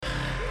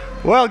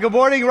Well, good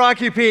morning,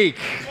 Rocky Peak.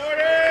 Good morning.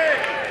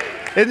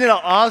 Isn't it an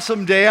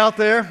awesome day out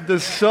there?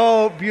 This is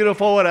so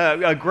beautiful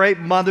and a great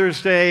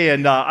Mother's Day.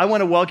 And I want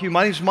to welcome you.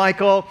 My name's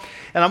Michael,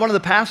 and I'm one of the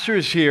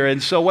pastors here.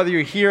 And so whether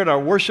you're here at our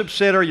worship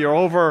center, you're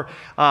over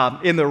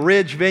in the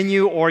Ridge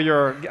venue, or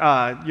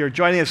you're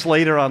joining us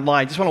later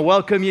online, just want to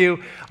welcome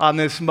you on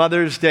this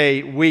Mother's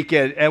Day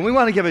weekend. And we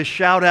want to give a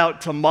shout out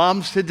to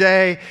moms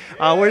today.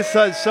 We're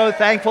so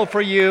thankful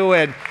for you.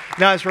 And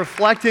now I was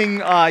reflecting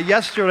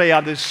yesterday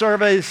on this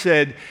service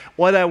and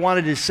what I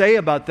wanted to say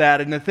about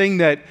that. And the thing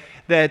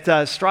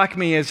that struck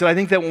me is that I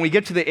think that when we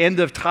get to the end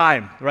of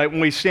time, right, when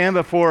we stand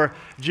before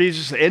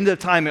Jesus, the end of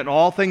time, and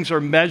all things are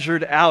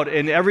measured out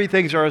and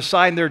everything's are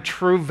assigned their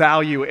true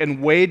value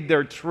and weighed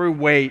their true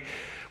weight,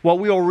 what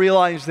we will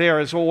realize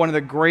there is one of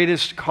the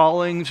greatest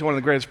callings, one of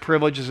the greatest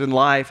privileges in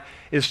life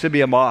is to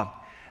be a mom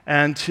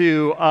and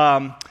to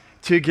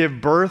give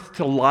birth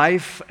to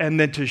life and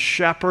then to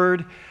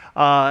shepherd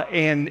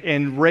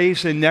and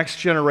raise the next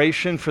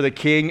generation for the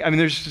King. I mean,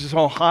 there's this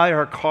whole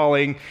higher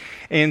calling.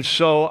 And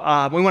so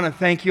we want to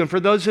thank you. And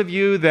for those of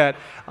you that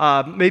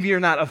maybe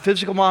you're not a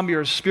physical mom,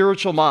 you're a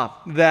spiritual mom,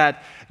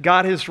 that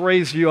God has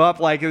raised you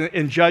up. Like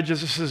in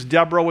Judges, this is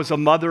Deborah was a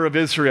mother of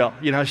Israel.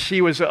 You know,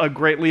 she was a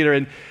great leader.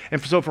 And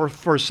so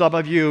for some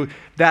of you,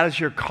 that is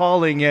your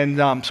calling.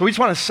 And so we just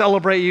want to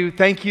celebrate you.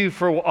 Thank you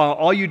for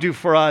all you do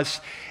for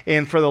us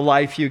and for the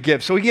life you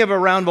give. So we can give a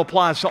round of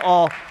applause to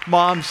all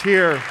moms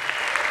here.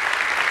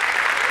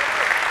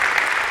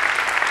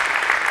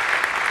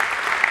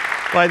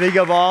 Well, I think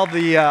of all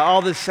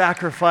the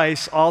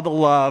sacrifice, all the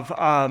love,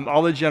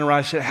 all the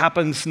generosity that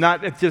happens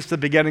not at just the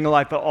beginning of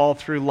life, but all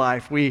through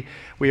life. We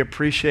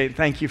appreciate it.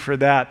 Thank you for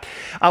that.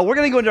 We're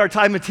going to go into our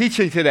time of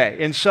teaching today.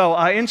 And so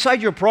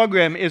inside your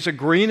program is a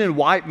green and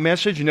white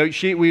message note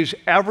sheet we use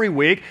every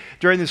week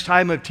during this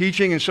time of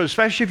teaching. And so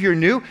especially if you're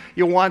new,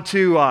 you'll want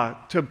to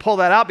pull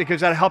that out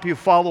because that'll help you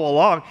follow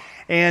along.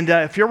 And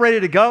if you're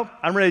ready to go,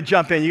 I'm ready to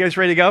jump in. You guys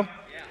ready to go?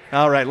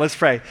 All right, let's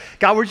pray.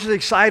 God, we're just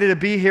excited to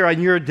be here on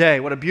your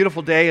day. What a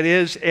beautiful day it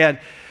is. And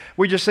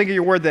we just think of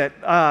your word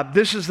that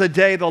this is the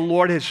day the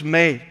Lord has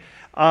made.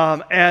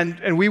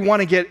 And we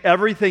want to get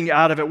everything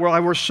out of it.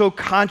 We're so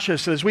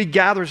conscious that as we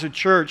gather as a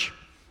church,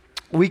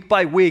 week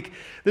by week,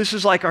 this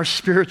is like our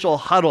spiritual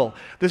huddle.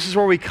 This is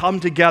where we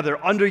come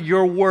together under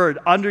your word,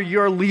 under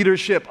your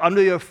leadership, under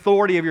the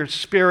authority of your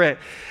spirit.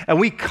 And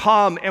we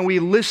come and we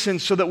listen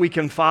so that we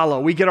can follow.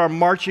 We get our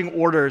marching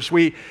orders.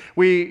 We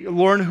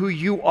learn who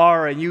you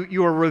are, and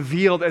you are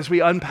revealed as we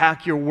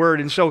unpack your word.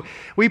 And so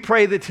we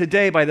pray that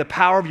today, by the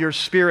power of your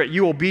spirit,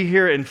 you will be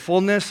here in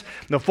fullness,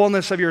 the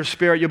fullness of your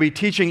spirit. You'll be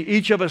teaching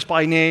each of us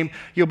by name.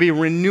 You'll be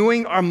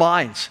renewing our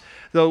minds,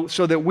 so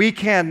that we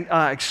can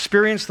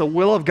experience the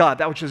will of God,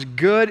 that which is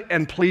good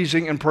and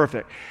pleasing and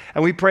perfect.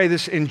 And we pray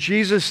this in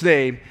Jesus'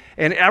 name.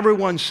 And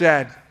everyone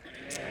said,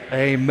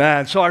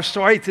 Amen. So our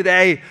story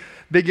today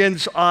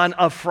begins on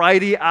a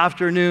Friday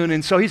afternoon.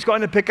 And so he's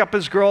going to pick up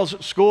his girls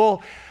at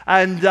school.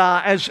 And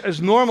as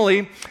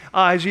normally,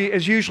 as he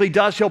usually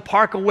does, he'll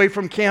park away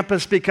from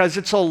campus because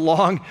it's a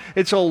long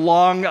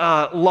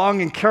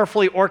and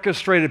carefully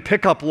orchestrated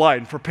pickup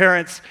line for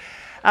parents.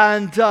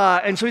 And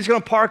so he's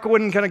going to park away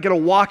and kind of get a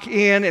walk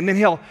in, and then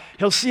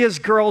he'll see his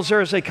girls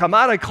there as they come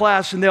out of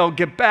class, and they'll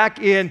get back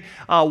in,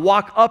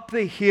 walk up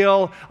the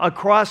hill,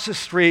 across the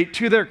street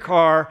to their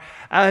car.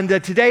 And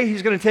today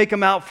he's going to take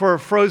them out for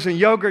frozen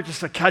yogurt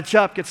just to catch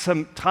up, get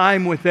some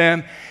time with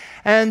them.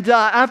 And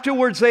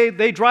afterwards,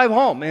 they drive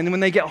home. And when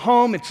they get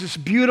home, it's this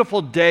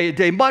beautiful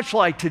day, much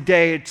like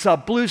today. It's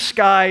blue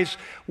skies,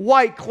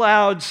 white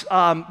clouds,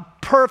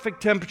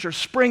 perfect temperature,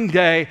 spring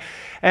day.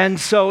 And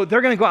so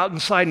they're going to go out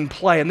inside and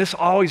play. And this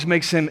always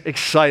makes him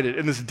excited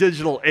in this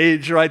digital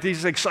age, right?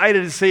 He's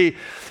excited to see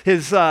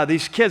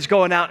these kids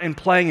going out and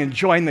playing,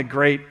 enjoying the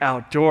great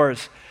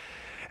outdoors.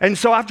 And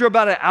so after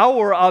about an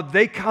hour,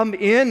 they come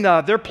in.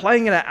 They're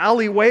playing in an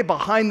alleyway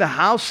behind the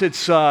house.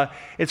 It's one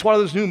of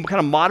those new kind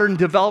of modern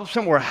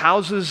developments where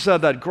houses,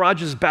 the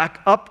garages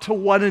back up to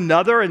one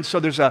another. And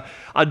so there's a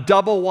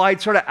double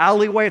wide sort of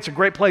alleyway. It's a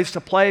great place to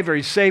play,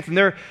 very safe. And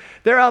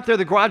they're out there,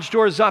 the garage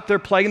door is up, they're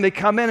playing. They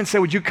come in and say,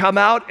 would you come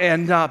out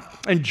and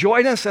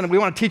join us? And we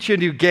want to teach you a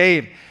new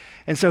game.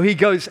 And so he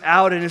goes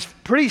out, and it's a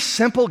pretty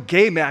simple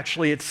game,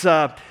 actually. It's,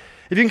 if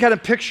you can kind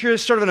of picture,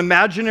 it's sort of an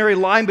imaginary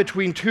line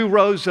between two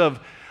rows of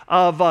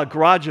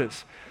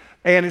garages.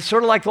 And it's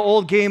sort of like the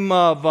old game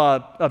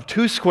of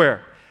two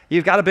square.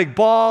 You've got a big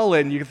ball,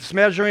 and you get this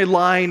imaginary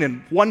line,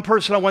 and one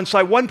person on one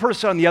side, one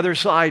person on the other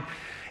side.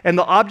 And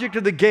the object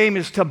of the game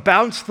is to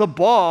bounce the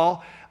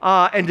ball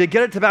and to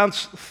get it to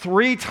bounce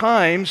 3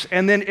 times.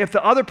 And then if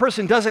the other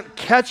person doesn't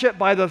catch it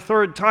by the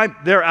 3rd time,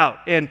 they're out,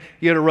 and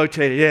you got to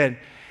rotate it in.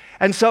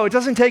 And so it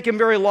doesn't take him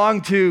very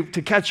long to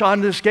catch on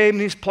to this game.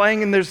 And he's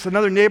playing, and there's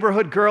another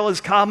neighborhood girl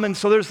is coming.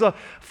 So there's the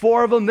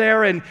 4 of them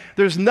there, and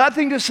there's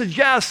nothing to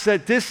suggest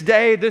that this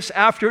day, this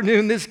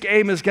afternoon, this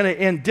game is going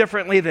to end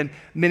differently than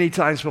many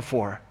times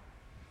before.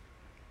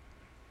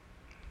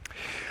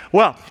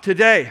 Well,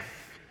 today,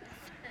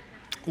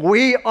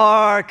 We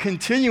are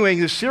continuing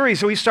the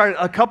series that we started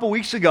a couple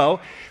weeks ago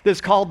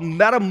that's called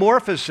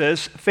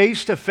Metamorphosis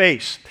Face to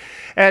Face.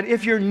 And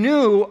if you're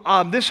new,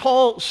 this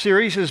whole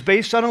series is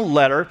based on a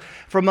letter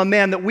from a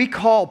man that we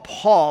call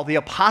Paul, the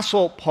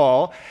Apostle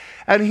Paul.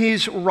 And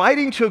he's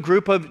writing to a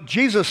group of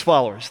Jesus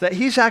followers that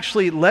he's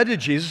actually led to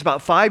Jesus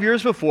about 5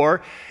 years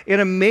before in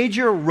a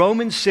major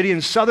Roman city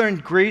in southern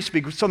Greece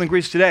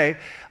today,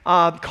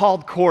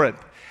 called Corinth.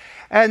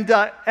 And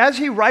as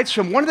he writes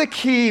from, one of the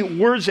key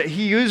words that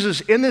he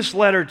uses in this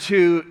letter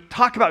to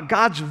talk about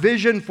God's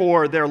vision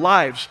for their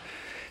lives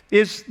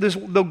is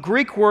the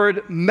Greek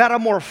word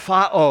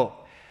metamorphao.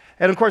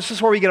 And of course, this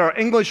is where we get our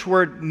English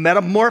word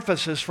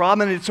metamorphosis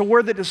from, and it's a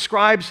word that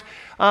describes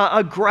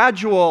a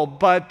gradual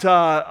but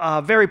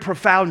very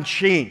profound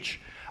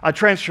change, a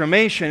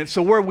transformation. It's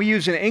the word we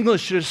use in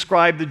English to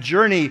describe the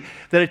journey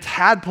that a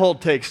tadpole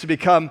takes to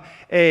become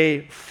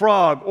a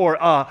frog or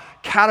a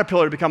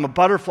caterpillar to become a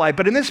butterfly.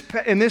 But in this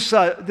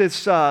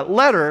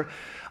letter,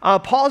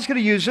 Paul's going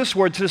to use this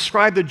word to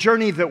describe the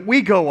journey that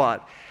we go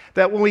on.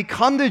 That when we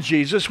come to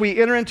Jesus, we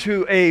enter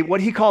into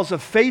what he calls a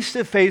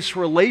face-to-face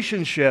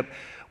relationship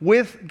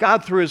with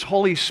God through his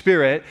Holy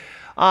Spirit,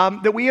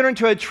 that we enter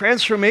into a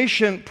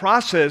transformation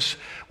process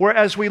where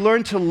as we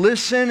learn to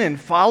listen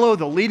and follow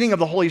the leading of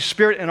the Holy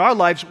Spirit in our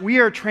lives, we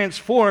are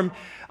transformed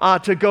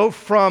to go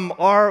from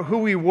who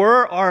we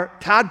were, our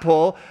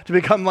tadpole, to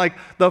become like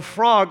the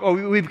frog, or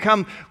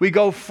we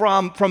go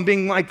from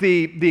being like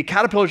the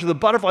caterpillars or the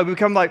butterfly, we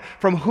become like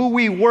from who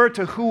we were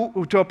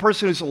to a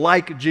person who's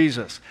like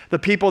Jesus, the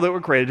people that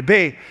we're created to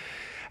be.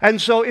 And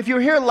so if you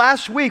were here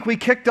last week, we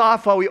kicked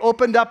off, we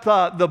opened up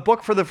the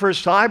book for the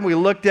first time. We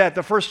looked at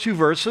the first two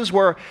verses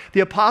where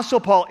the Apostle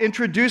Paul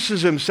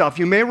introduces himself.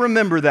 You may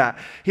remember that.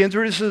 He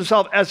introduces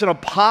himself as an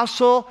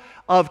apostle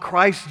of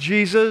Christ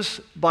Jesus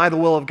by the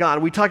will of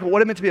God. We talked about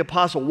what it meant to be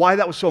apostle, why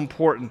that was so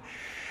important.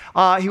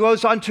 He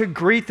goes on to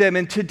greet them,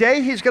 and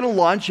today he's going to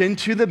launch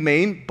into the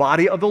main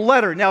body of the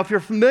letter. Now, if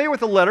you're familiar with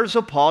the letters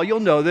of Paul, you'll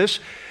know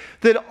this,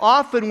 that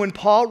often when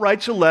Paul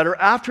writes a letter,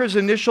 after his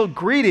initial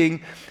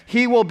greeting,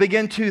 he will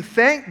begin to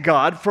thank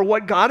God for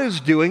what God is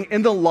doing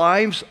in the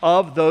lives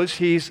of those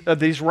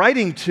he's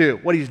writing to,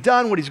 what he's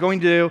done, what he's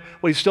going to do,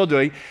 what he's still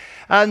doing.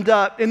 And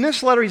in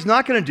this letter, he's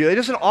not going to do it. He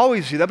doesn't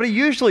always do that, but he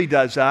usually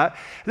does that.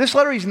 In this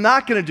letter, he's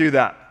not going to do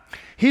that.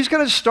 He's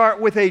going to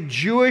start with a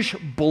Jewish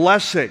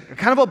blessing,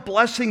 kind of a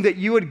blessing that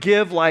you would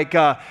give, like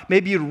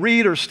maybe you'd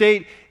read or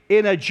state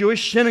in a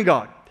Jewish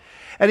synagogue.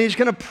 And he's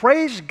going to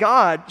praise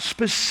God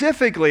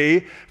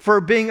specifically for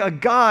being a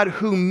God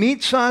who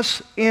meets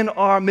us in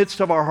our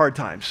midst of our hard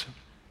times.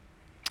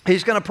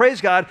 He's going to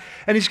praise God,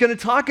 and he's going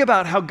to talk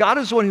about how God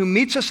is the one who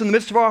meets us in the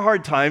midst of our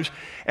hard times,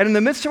 and in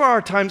the midst of our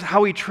hard times,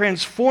 how he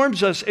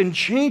transforms us and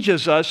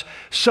changes us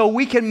so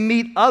we can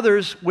meet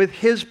others with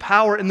his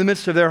power in the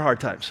midst of their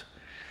hard times.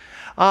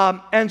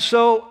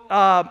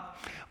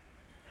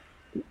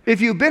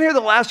 If you've been here the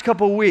last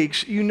couple of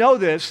weeks, you know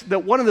this,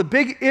 that one of the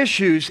big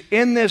issues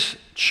in this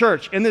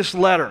church, in this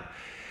letter,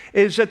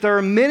 is that there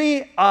are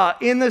many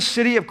in the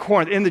city of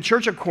Corinth, in the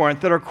church of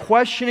Corinth, that are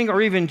questioning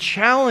or even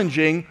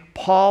challenging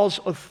Paul's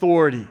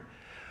authority.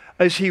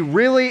 Is he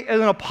really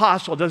an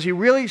apostle? Does he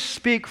really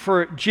speak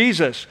for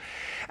Jesus?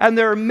 And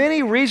there are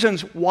many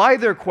reasons why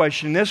they're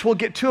questioning this. We'll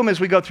get to them as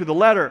we go through the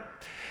letter.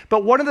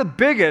 But one of the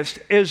biggest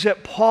is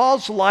that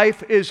Paul's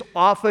life is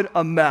often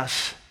a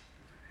mess.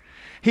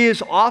 He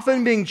is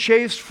often being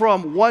chased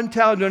from one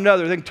town to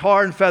another, think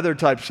tar and feather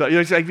type stuff. You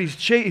know, it's like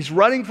he's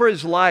running for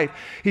his life.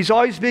 He's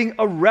always being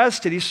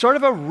arrested. He's sort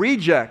of a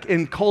reject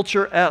in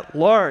culture at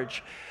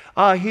large.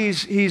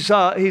 He's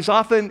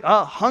often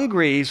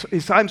hungry.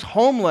 He's times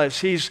homeless.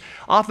 He's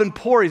often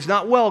poor. He's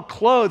not well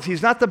clothed.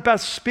 He's not the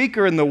best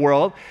speaker in the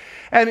world.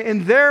 And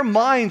in their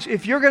minds,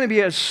 if you're going to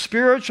be a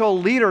spiritual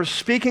leader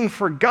speaking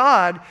for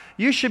God,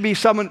 you should be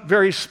someone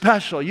very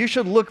special. You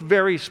should look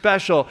very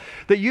special,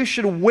 that you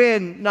should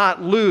win,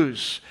 not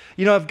lose.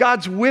 You know, if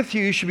God's with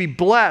you, you should be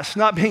blessed,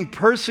 not being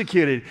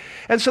persecuted.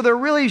 And so they're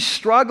really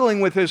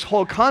struggling with this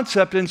whole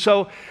concept. And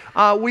so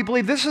we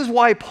believe this is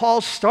why Paul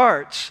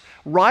starts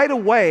right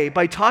away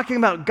by talking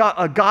about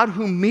a God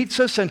who meets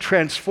us and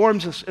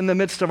transforms us in the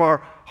midst of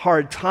our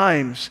hard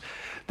times.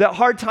 That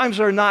hard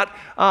times are not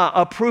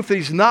a proof that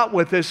he's not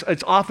with us.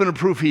 It's often a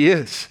proof he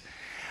is.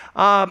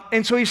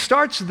 And so he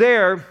starts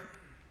there,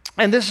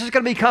 and this is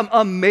going to become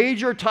a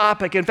major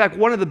topic. In fact,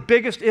 one of the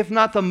biggest, if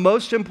not the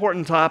most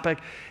important topic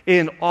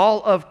in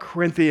all of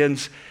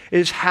Corinthians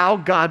is how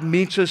God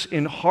meets us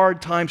in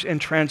hard times and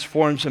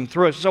transforms them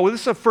through us. So this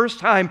is the first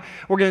time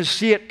we're going to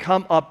see it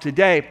come up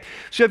today.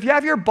 So if you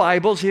have your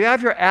Bibles, if you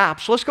have your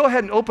apps, let's go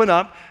ahead and open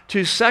up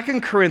to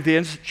 2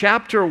 Corinthians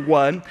chapter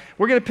 1.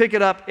 We're going to pick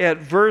it up at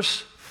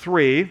verse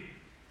 3.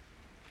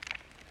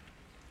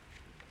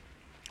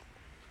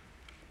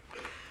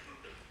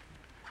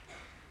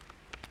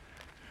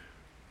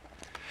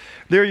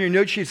 There in your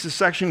note sheets, a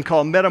section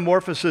called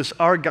Metamorphosis,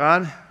 Our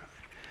God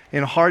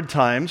in Hard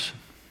Times.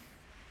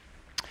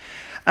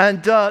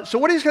 And so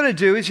what he's going to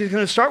do is he's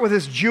going to start with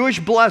this Jewish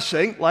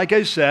blessing, like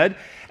I said,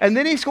 and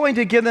then he's going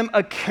to give them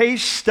a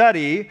case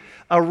study,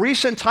 a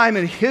recent time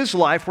in his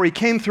life where he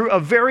came through a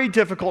very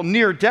difficult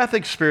near-death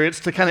experience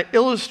to kind of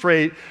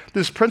illustrate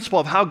this principle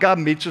of how God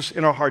meets us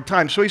in our hard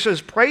times. So he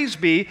says, "Praise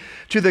be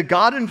to the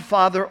God and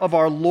Father of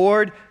our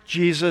Lord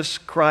Jesus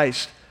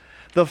Christ."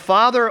 The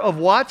Father of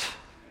what?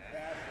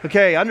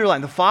 Okay,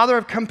 underline. The Father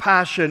of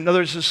compassion. No,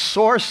 there's a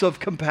source of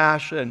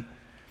compassion.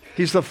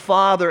 He's the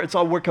Father. It's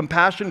all where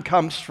compassion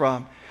comes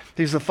from.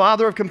 He's the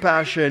Father of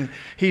compassion.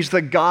 He's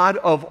the God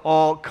of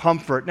all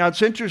comfort. Now,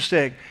 it's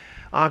interesting.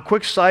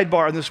 Quick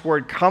sidebar on this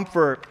word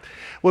comfort.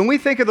 When we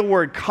think of the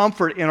word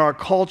comfort in our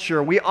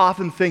culture, we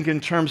often think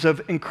in terms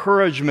of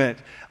encouragement,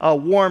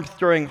 warmth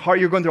during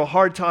you're going through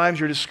hard times,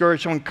 you're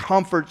discouraged, someone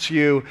comforts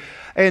you.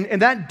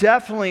 And that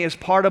definitely is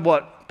part of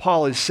what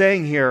Paul is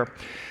saying here.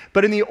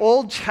 But in the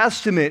Old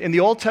Testament,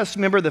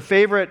 remember the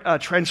favorite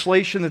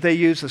translation that they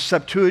use, the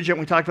Septuagint,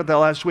 we talked about that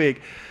last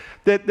week,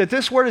 that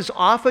this word is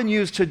often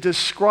used to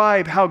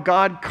describe how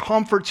God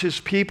comforts his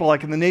people,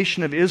 like in the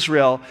nation of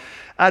Israel.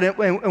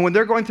 And when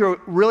they're going through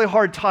really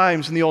hard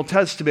times in the Old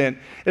Testament,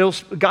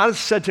 God is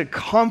said to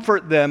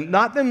comfort them,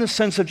 not in the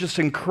sense of just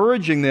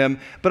encouraging them,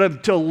 but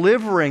of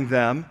delivering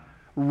them,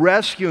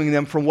 rescuing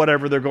them from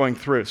whatever they're going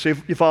through. So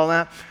you follow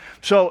that?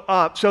 So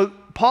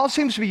Paul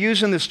seems to be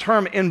using this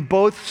term in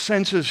both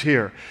senses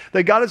here.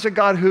 That God is a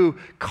God who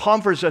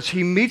comforts us.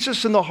 He meets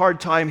us in the hard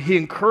time. He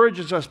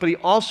encourages us, but he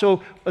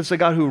also is a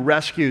God who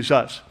rescues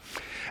us.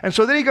 And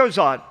so then he goes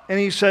on, and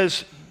he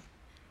says,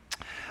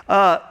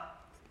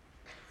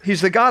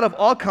 he's the God of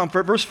all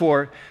comfort, verse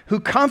 4, who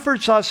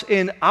comforts us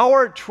in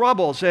our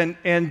troubles. And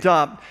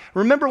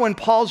remember when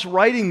Paul's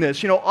writing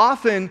this,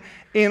 often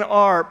in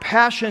our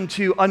passion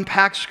to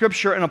unpack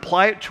Scripture and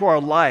apply it to our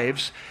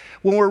lives,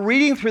 when we're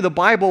reading through the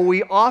Bible,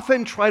 we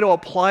often try to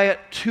apply it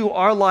to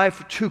our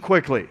life too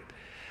quickly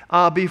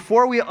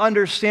before we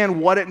understand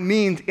what it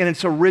means in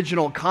its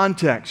original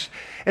context.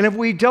 And if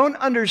we don't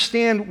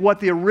understand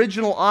what the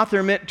original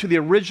author meant to the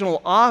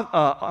original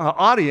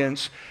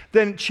audience,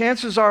 then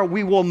chances are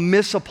we will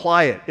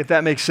misapply it, if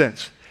that makes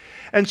sense.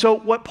 And so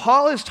what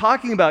Paul is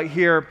talking about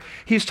here,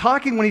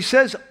 when he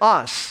says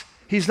us,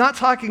 he's not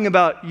talking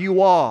about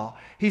you all.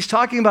 He's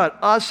talking about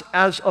us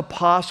as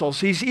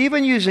apostles. He's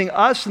even using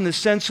us in the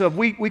sense of,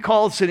 we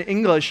call this in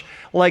English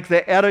like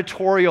the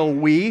editorial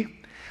we.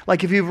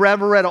 Like if you've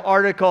ever read an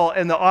article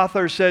and the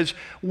author says,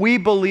 we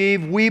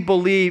believe,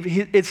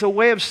 it's a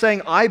way of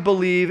saying I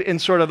believe in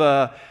sort of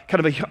a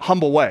kind of a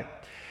humble way.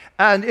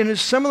 And in a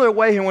similar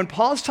way here, when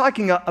Paul's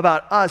talking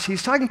about us,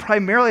 he's talking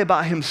primarily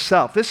about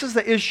himself. This is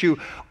the issue.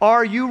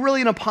 Are you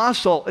really an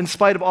apostle in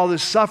spite of all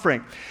this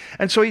suffering?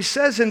 And so he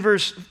says in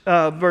verse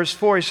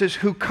 4, he says,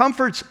 who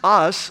comforts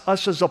us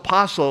as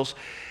apostles,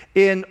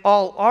 in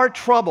all our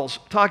troubles,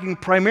 talking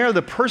primarily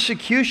the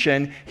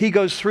persecution he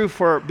goes through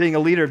for being a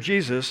leader of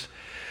Jesus,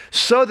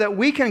 so that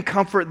we can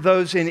comfort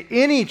those in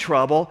any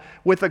trouble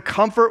with the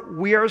comfort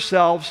we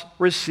ourselves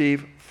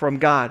receive from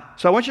God.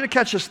 So I want you to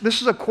catch this.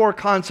 This is a core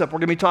concept we're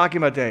going to be talking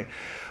about today.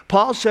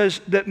 Paul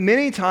says that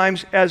many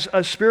times as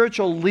a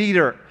spiritual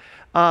leader,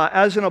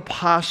 as an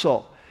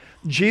apostle,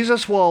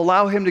 Jesus will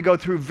allow him to go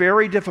through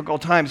very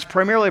difficult times,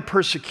 primarily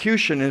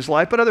persecution in his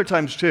life, but other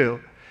times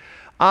too.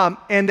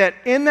 And that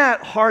in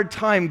that hard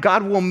time,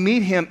 God will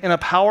meet him in a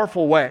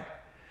powerful way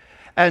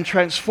and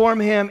transform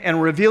him and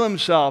reveal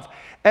himself.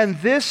 And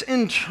this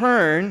in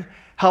turn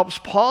helps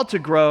Paul to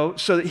grow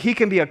so that he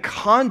can be a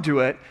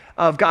conduit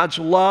of God's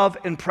love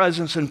and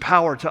presence and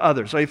power to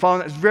others. So you follow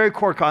that? It's a very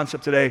core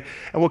concept today,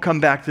 and we'll come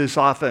back to this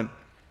often.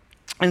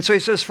 And so he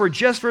says,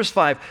 verse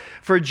 5,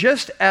 for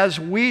just as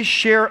we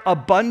share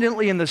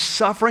abundantly in the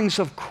sufferings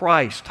of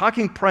Christ,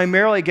 talking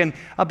primarily again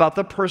about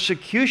the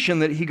persecution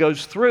that he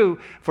goes through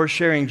for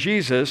sharing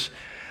Jesus,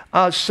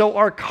 so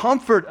our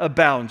comfort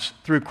abounds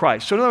through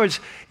Christ. So in other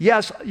words,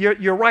 yes,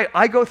 you're right.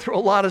 I go through a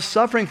lot of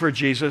suffering for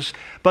Jesus,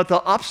 but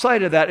the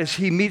upside of that is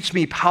he meets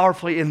me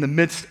powerfully in the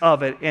midst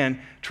of it and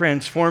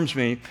transforms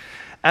me.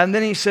 And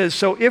then he says,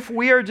 so if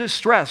we are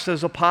distressed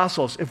as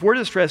apostles, if we're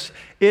distressed,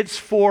 it's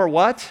for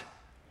what?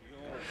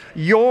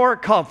 Your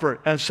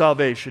comfort and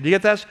salvation. Do you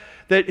get that?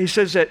 That he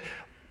says that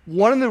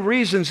one of the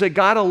reasons that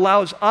God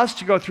allows us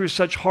to go through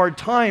such hard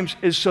times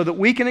is so that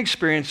we can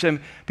experience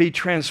him, be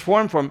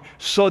transformed from him,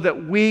 so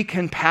that we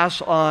can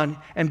pass on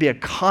and be a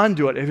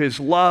conduit of his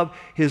love,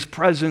 his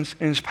presence,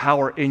 and his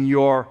power in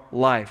your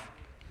life.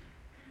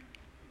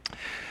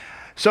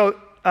 So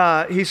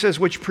he says,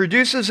 which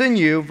produces in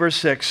you, verse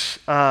 6,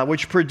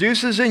 which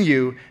produces in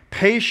you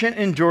patient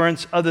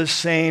endurance of the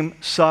same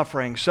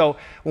suffering. So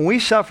when we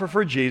suffer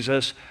for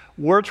Jesus,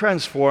 we're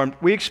transformed,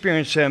 we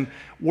experience him,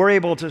 we're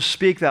able to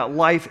speak that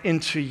life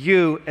into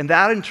you, and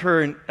that in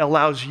turn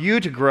allows you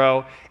to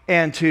grow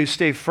and to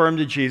stay firm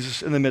to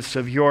Jesus in the midst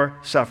of your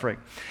suffering.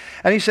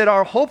 And he said,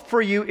 our hope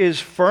for you is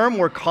firm,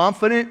 we're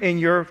confident in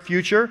your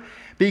future,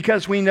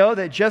 because we know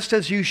that just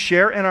as you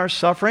share in our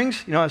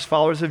sufferings, as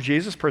followers of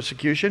Jesus,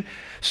 persecution,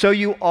 so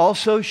you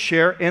also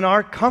share in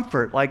our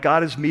comfort, like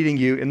God is meeting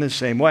you in the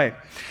same way.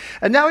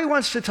 And now he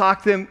wants to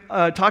talk to him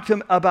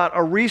about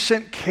a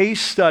recent case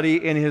study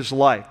in his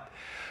life.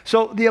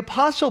 So the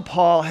Apostle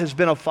Paul has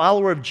been a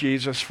follower of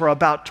Jesus for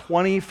about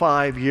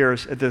 25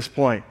 years at this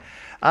point.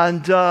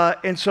 And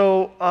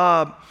so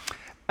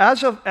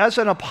as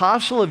an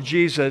apostle of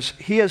Jesus,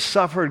 he has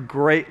suffered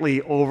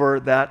greatly over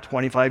that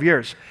 25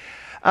 years.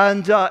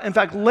 And in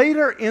fact,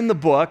 later in the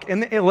book,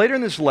 later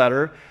in this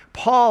letter,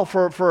 Paul,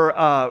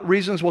 for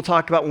reasons we'll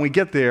talk about when we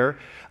get there,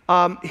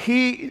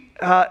 he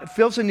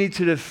feels the need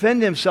to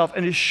defend himself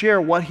and to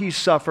share what he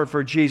suffered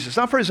for Jesus.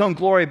 Not for his own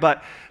glory,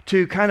 but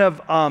to kind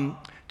of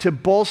to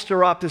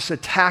bolster up this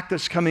attack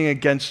that's coming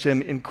against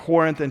him in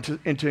Corinth and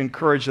to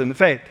encourage them in the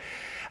faith.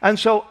 And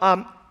so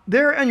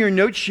there on your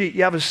note sheet,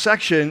 you have a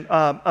section,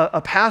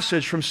 a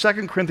passage from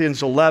 2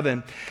 Corinthians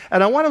 11.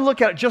 And I want to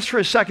look at it just for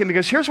a second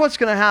because here's what's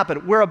going to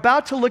happen. We're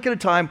about to look at a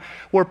time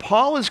where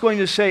Paul is going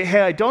to say,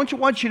 hey, I don't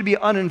want you to be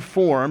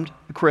uninformed,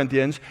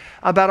 Corinthians,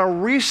 about a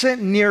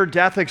recent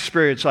near-death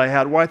experience I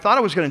had where I thought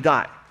I was going to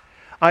die.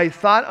 I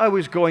thought I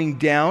was going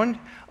down.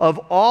 Of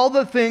all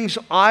the things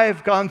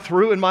I've gone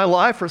through in my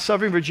life for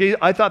suffering for Jesus,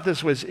 I thought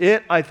this was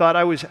it. I thought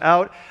I was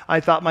out. I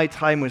thought my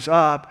time was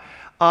up.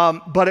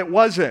 But it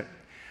wasn't.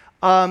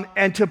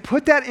 And to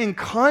put that in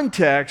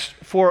context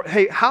for,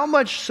 hey, how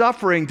much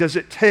suffering does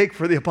it take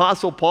for the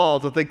Apostle Paul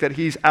to think that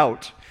he's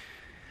out?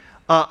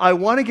 I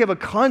want to give a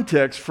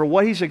context for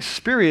what he's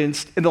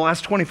experienced in the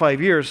last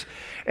 25 years.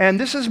 And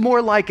this is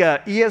more like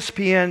a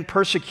ESPN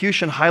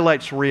persecution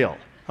highlights reel.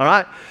 All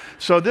right?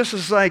 So this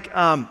is like...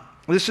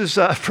 This is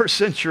first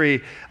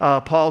century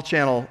Paul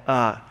channel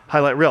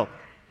highlight reel.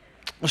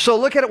 So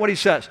look at it, what he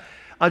says.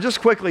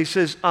 Just quickly, he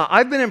says,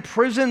 I've been in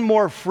prison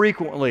more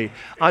frequently.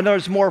 I know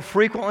it's more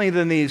frequently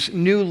than these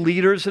new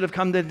leaders that have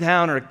come to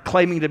town or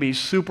claiming to be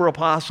super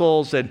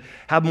apostles and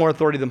have more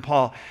authority than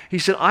Paul. He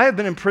said, I have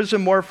been in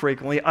prison more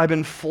frequently. I've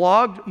been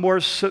flogged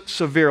more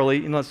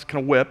severely, it's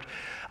kind of whipped.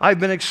 I've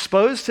been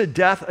exposed to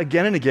death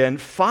again and again,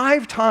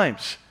 5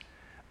 times.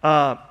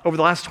 Over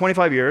the last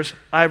 25 years,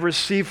 I've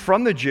received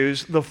from the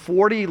Jews the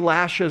 40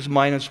 lashes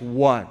minus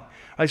 1.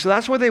 Right, so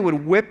that's where they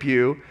would whip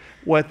you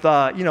with,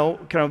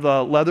 kind of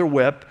the leather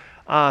whip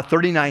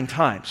 39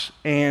 times.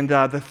 And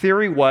the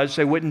theory was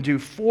they wouldn't do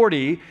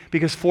 40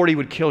 because 40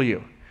 would kill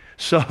you.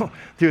 So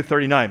do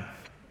 39.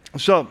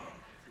 So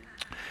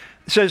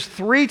it says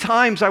 3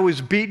 times I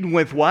was beaten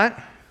with what?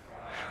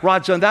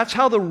 Rods. And that's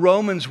how the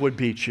Romans would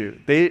beat you.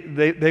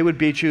 They would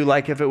beat you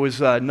like if it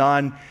was a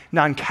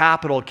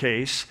non-capital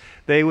case.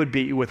 They would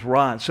beat you with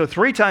rods. So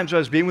 3 times I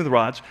was beaten with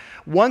rods.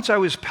 Once I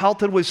was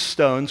pelted with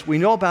stones. We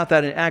know about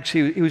that in Acts.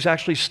 He was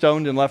actually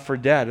stoned and left for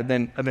dead and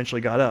then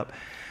eventually got up.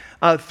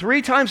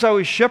 3 times I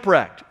was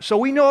shipwrecked. So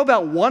we know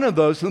about one of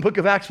those in the book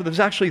of Acts, but there's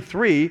actually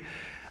 3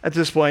 at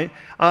this point.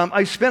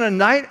 I spent a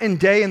night and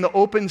day in the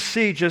open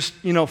sea just,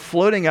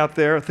 floating out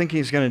there thinking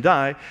he's going to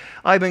die.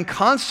 I've been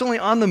constantly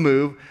on the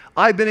move.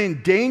 I've been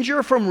in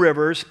danger from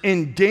rivers,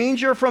 in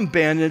danger from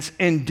bandits,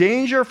 in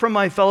danger from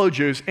my fellow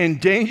Jews, in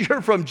danger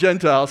from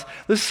Gentiles.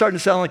 This is starting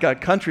to sound like a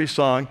country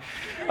song.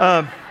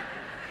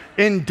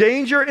 In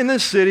danger in the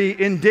city,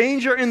 in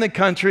danger in the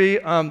country.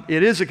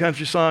 It is a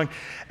country song.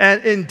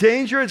 And in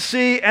danger at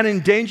sea, and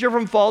in danger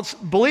from false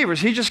believers.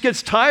 He just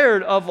gets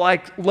tired of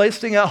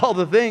listing out all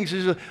the things.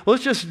 He says,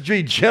 let's just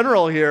be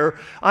general here.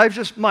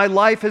 My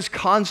life has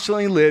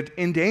constantly lived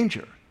in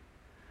danger.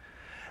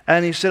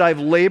 And he said, I've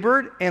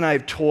labored and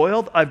I've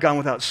toiled. I've gone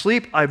without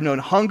sleep. I've known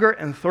hunger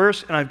and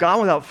thirst, and I've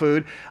gone without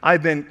food.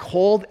 I've been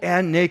cold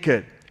and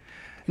naked.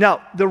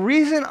 Now, the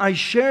reason I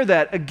share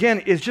that,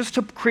 again, is just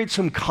to create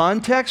some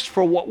context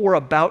for what we're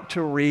about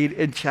to read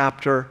in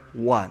chapter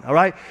 1, all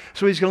right?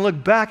 So he's going to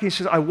look back and he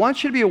says, I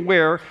want you to be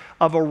aware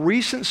of a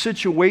recent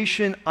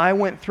situation I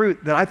went through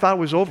that I thought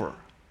was over.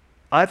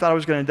 I thought I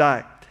was going to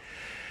die.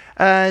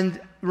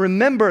 And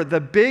remember, the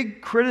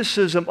big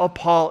criticism of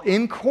Paul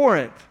in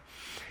Corinth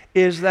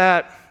is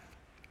that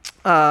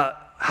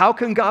how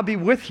can God be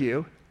with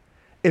you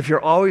if you're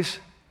always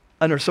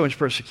under so much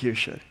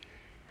persecution?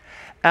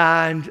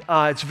 And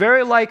it's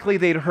very likely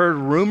they'd heard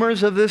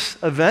rumors of this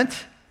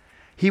event.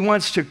 He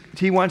wants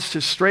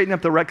to straighten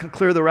up the record,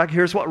 clear the record.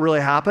 Here's what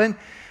really happened.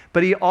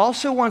 But he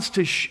also wants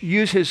to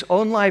use his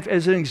own life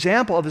as an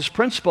example of this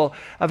principle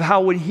of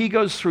how when he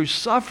goes through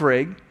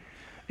suffering,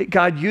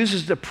 God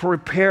uses to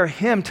prepare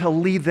him to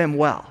lead them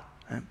well.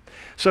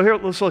 So here,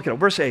 let's look at it.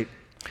 Verse 8.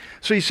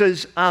 So he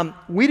says,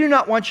 we do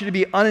not want you to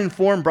be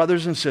uninformed,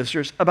 brothers and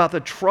sisters, about the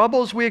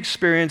troubles we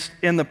experienced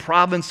in the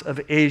province of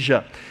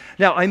Asia.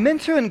 Now, I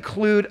meant to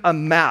include a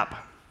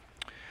map,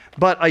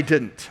 but I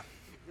didn't.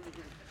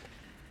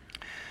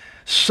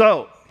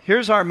 So,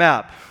 here's our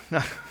map.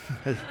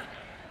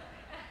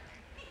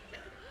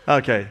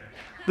 Okay,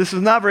 this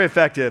is not very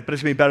effective, but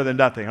it's going to be better than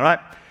nothing, all right?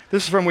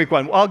 This is from week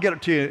 1. I'll get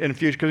it to you in the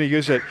future because we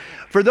use it.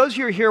 For those of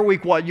you who are here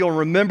week 1, you'll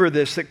remember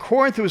this, that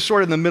Corinth was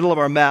sort of in the middle of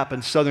our map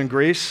in southern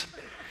Greece.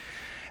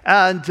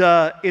 And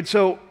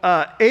so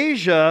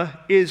Asia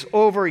is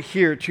over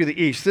here to the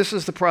east. This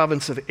is the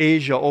province of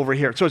Asia over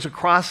here. So it's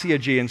across the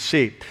Aegean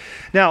Sea.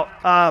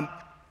 Now,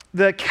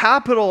 the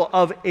capital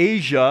of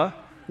Asia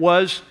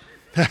was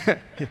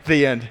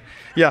the end.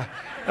 Yeah.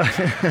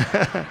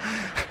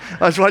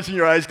 I was watching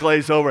your eyes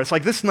glaze over. It's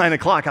like, this is 9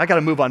 o'clock. I got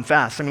to move on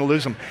fast. I'm going to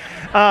lose them.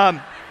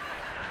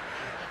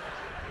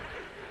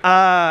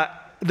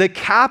 The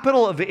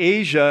capital of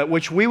Asia,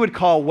 which we would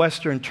call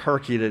Western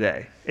Turkey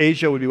today,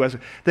 Asia would be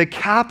Western. The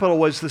capital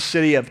was the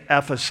city of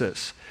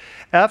Ephesus.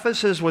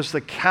 Ephesus was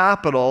the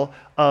capital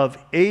of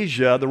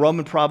Asia, the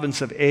Roman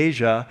province of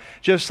Asia,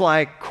 just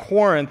like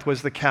Corinth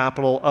was the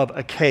capital of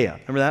Achaia.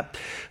 Remember that?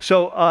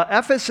 So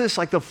Ephesus,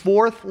 like the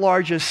fourth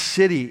largest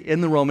city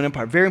in the Roman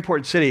Empire, very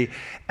important city.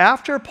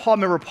 After Paul,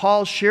 remember,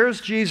 Paul shares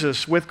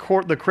Jesus with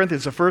the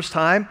Corinthians the first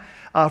time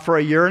for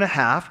a year and a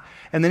half,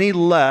 and then he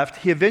left.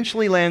 He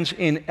eventually lands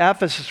in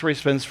Ephesus, where he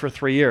spends for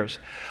 3 years.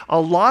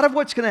 A lot of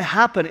what's going to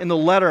happen in the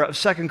letter of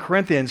 2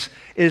 Corinthians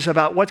is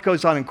about what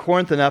goes on in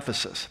Corinth and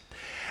Ephesus.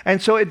 And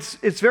so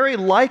it's very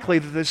likely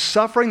that the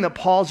suffering that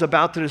Paul's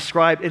about to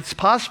describe, it's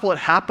possible it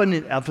happened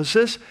in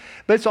Ephesus,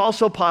 but it's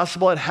also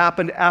possible it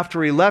happened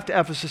after he left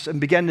Ephesus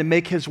and began to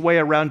make his way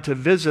around to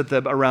visit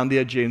them around the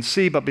Aegean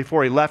Sea, but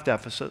before he left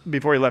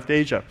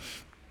Asia.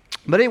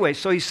 But anyway,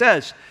 so he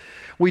says,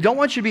 we don't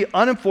want you to be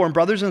uninformed,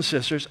 brothers and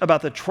sisters,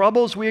 about the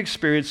troubles we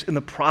experienced in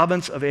the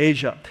province of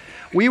Asia.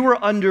 We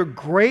were under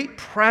great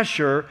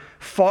pressure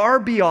far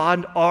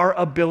beyond our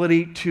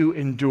ability to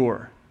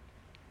endure.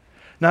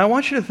 Now, I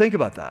want you to think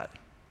about that.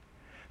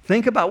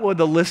 Think about what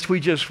the list we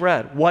just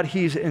read, what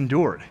he's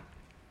endured.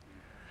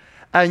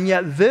 And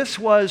yet this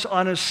was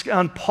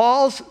on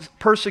Paul's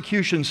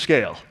persecution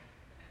scale.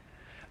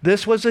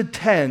 This was a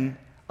 10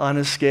 on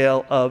a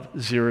scale of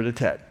 0 to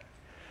 10.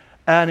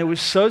 And it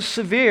was so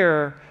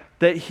severe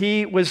that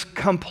he was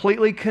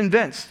completely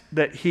convinced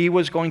that he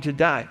was going to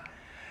die.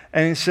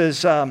 And he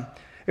says,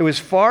 it was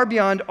far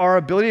beyond our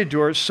ability to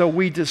endure, so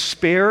we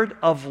despaired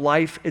of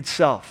life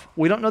itself.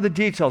 We don't know the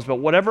details, but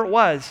whatever it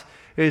was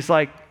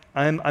like,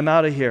 I'm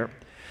out of here.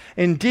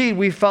 Indeed,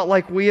 we felt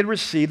like we had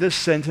received the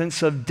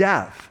sentence of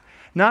death,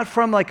 not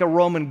from like a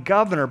Roman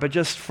governor, but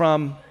just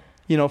from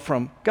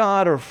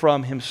God or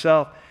from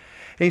himself.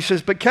 And he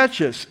says, but catch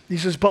this. He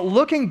says, but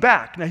looking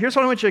back, now here's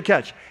what I want you to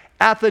catch.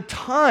 At the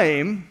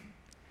time,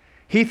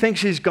 he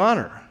thinks he's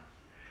goner.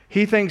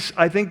 He thinks,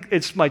 I think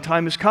my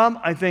time has come.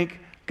 I think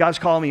God's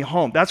calling me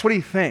home. That's what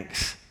he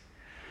thinks.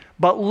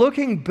 But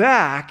looking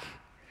back,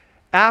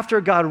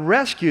 after God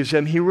rescues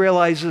him, he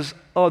realizes,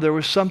 oh, there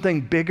was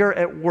something bigger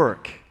at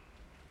work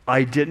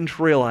I didn't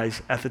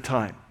realize at the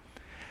time.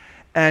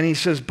 And he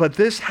says, but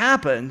this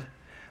happened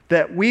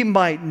that we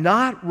might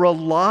not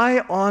rely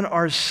on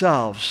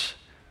ourselves,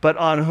 but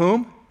on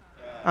whom?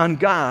 On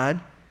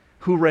God,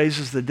 who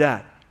raises the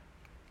dead.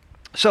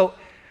 So,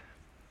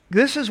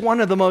 this is one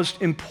of the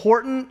most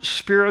important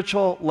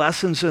spiritual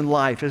lessons in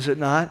life, is it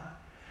not?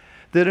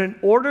 That in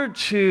order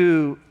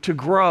to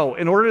grow,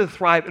 in order to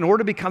thrive, in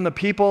order to become the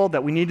people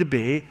that we need to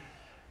be,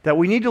 that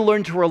we need to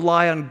learn to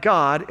rely on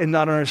God and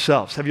not on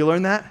ourselves. Have you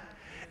learned that?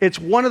 It's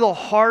one of the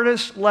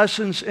hardest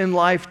lessons in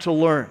life to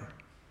learn.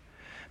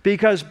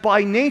 Because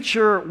by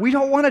nature, we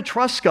don't want to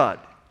trust God.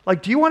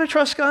 Like, do you want to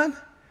trust God?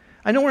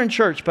 I know we're in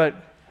church, but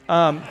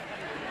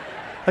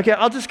okay,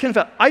 I'll just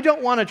confess. I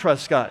don't want to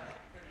trust God.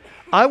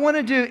 I want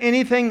to do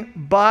anything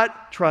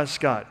but trust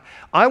God.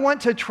 I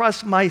want to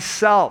trust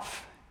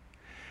myself.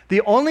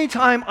 The only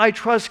time I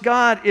trust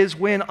God is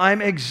when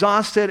I'm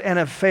exhausted and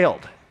have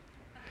failed.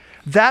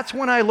 That's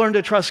when I learn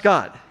to trust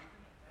God.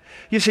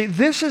 You see,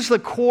 this is the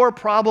core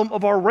problem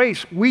of our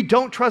race. We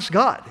don't trust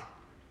God.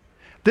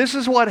 This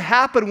is what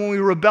happened when we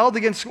rebelled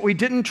against, we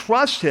didn't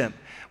trust him.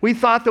 We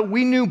thought that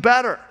we knew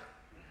better.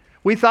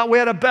 We thought we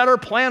had a better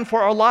plan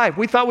for our life.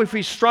 We thought if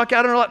we struck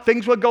out in our life,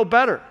 things would go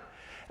better.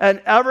 And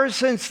ever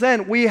since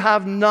then, we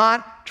have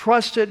not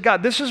trusted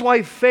God. This is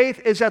why faith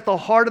is at the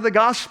heart of the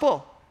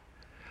gospel.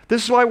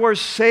 This is why we're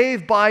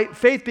saved by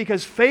faith,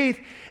 because faith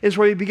is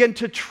where we begin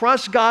to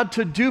trust God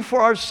to do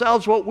for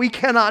ourselves what we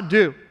cannot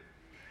do.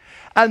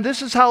 And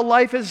this is how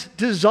life is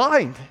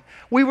designed.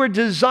 We were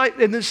designed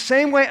in the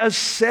same way a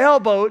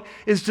sailboat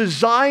is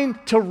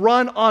designed to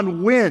run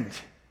on wind.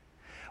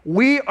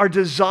 We are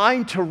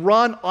designed to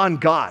run on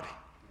God.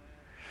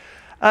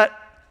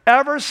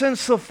 Ever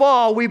since the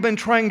fall, we've been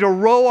trying to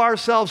row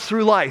ourselves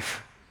through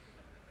life.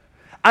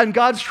 And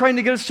God's trying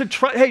to get us to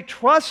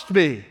trust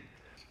me.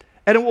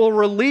 And it will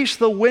release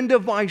the wind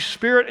of my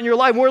spirit in your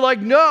life. And we're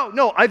like,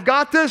 no, I've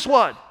got this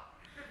one.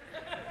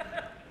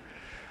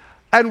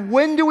 And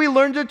when do we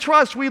learn to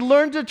trust? We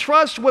learn to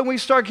trust when we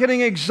start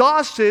getting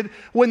exhausted,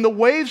 when the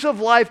waves of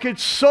life get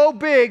so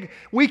big,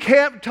 we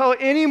can't tow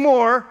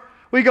anymore.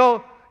 We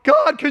go,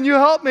 God, can you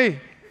help me?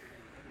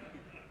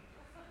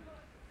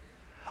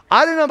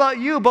 I don't know about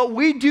you, but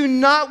we do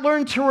not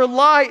learn to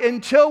rely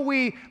until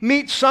we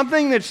meet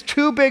something that's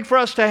too big for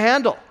us to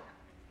handle.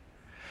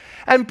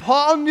 And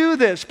Paul knew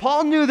this.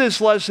 Paul knew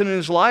this lesson in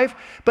his life,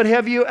 but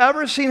have you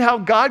ever seen how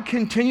God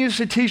continues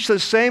to teach the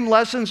same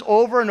lessons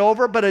over and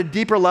over, but at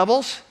deeper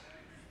levels?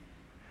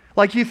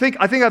 Like you think,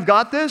 I think I've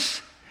got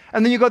this,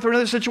 and then you go through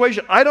another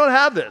situation. I don't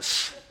have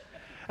this.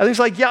 And he's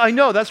like, yeah, I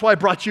know. That's why I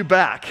brought you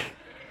back.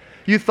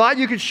 You thought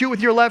you could shoot with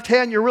your left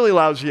hand. You're really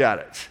lousy at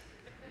it.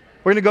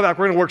 We're going to go back.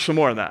 We're going to work some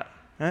more on that.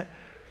 Right?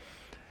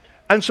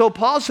 And so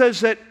Paul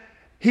says that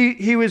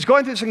he was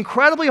going through this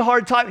incredibly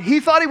hard time. He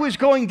thought he was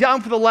going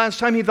down for the last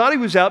time. He thought he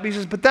was out. But he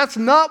says, but that's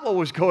not what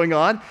was going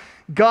on.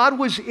 God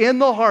was in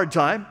the hard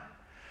time.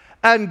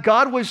 And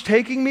God was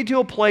taking me to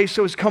a place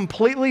that was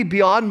completely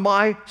beyond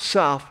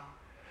myself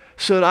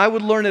so that I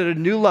would learn at a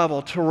new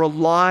level to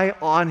rely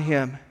on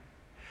him.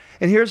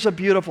 And here's a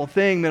beautiful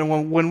thing, that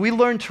when we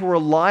learn to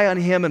rely on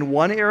him in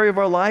one area of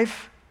our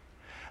life,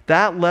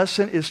 that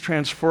lesson is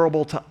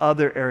transferable to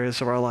other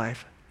areas of our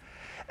life.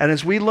 And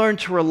as we learn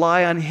to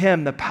rely on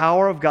him, the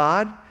power of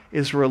God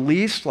is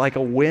released like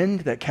a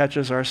wind that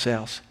catches our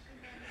sails.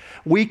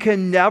 We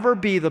can never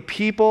be the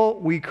people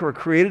we were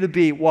created to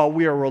be while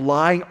we are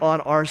relying on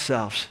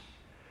ourselves.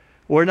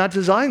 We're not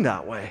designed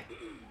that way.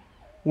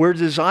 We're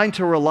designed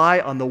to rely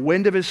on the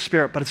wind of his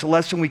Spirit, but it's a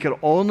lesson we can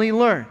only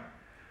learn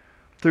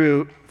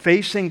through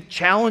facing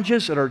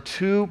challenges that are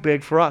too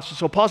big for us.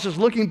 So Paul says,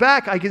 looking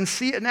back, I can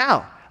see it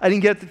now. I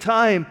didn't get the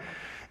time.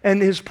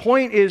 And his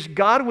point is,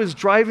 God was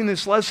driving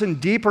this lesson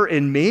deeper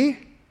in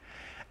me,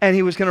 and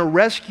he was going to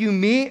rescue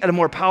me at a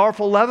more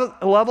powerful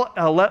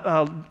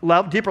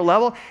deeper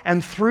level.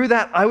 And through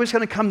that, I was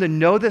going to come to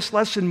know this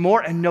lesson more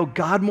and know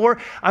God more.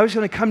 I was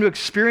going to come to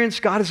experience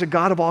God as a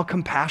God of all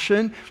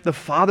compassion, the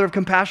Father of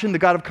compassion, the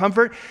God of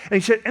comfort. And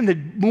he said, and the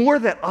more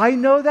that I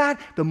know that,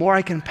 the more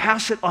I can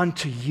pass it on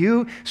to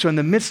you. So in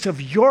the midst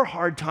of your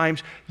hard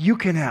times, you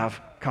can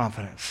have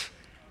confidence.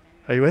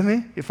 Are you with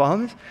me? You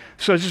following this?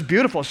 So it's just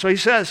beautiful. So he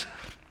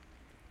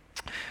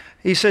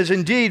says,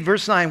 indeed,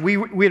 verse 9,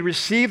 we had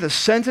received the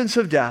sentence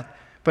of death,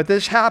 but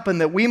this happened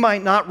that we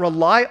might not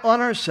rely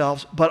on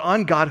ourselves, but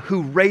on God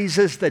who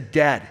raises the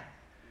dead.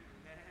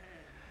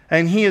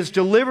 And he has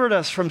delivered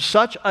us from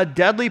such a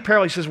deadly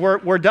peril. He says,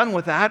 we're done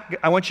with that.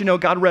 I want you to know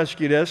God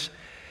rescued us.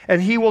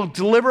 And he will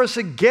deliver us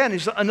again. In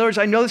other words,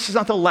 I know this is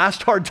not the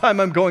last hard time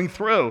I'm going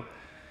through.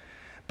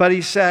 But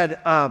he said,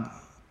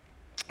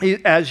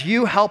 as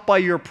you help by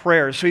your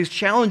prayers. So he's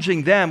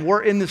challenging them.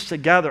 We're in this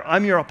together.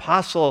 I'm your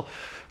apostle.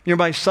 You're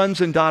my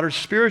sons and daughters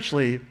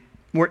spiritually.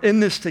 We're in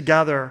this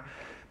together.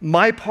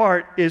 My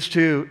part is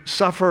to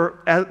suffer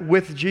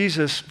with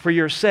Jesus for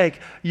your sake.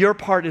 Your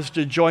part is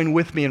to join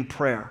with me in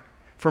prayer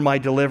for my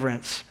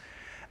deliverance.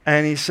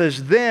 And he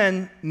says,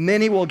 then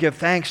many will give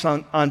thanks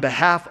on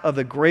behalf of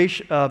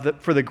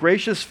for the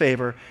gracious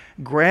favor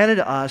granted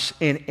us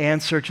in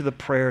answer to the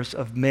prayers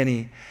of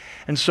many.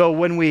 And so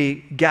when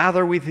we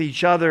gather with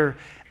each other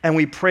and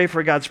we pray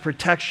for God's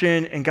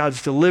protection and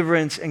God's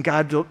deliverance and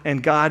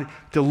God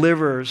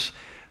delivers,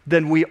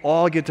 then we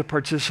all get to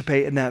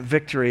participate in that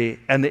victory.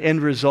 And the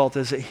end result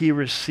is that he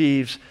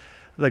receives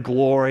the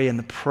glory and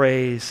the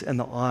praise and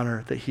the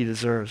honor that he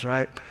deserves,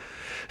 right?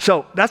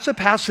 So that's the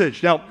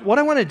passage. Now, what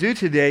I want to do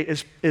today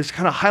is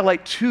kind of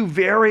highlight two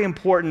very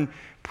important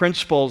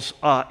principles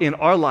in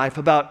our life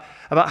about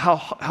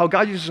how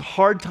God uses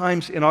hard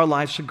times in our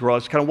lives to grow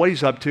us, kind of what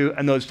he's up to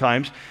in those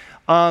times.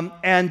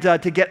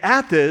 To get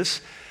at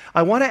this,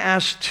 I want to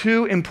ask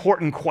two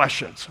important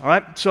questions, all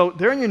right? So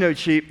there in your note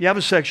sheet, you have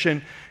a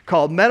section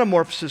called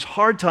Metamorphosis,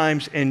 Hard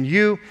Times in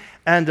You.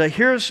 And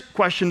here's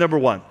question number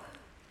one.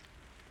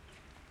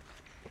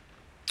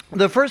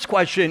 The first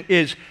question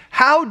is,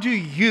 how do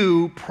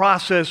you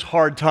process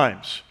hard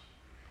times?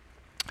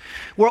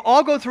 We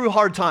all go through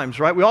hard times,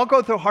 right? We all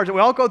go through hard times.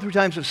 We all go through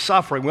times of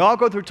suffering. We all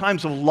go through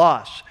times of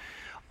loss.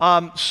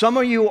 Some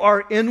of you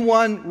are in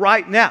one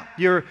right now.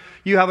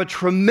 You have a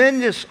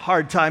tremendous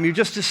hard time. You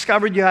just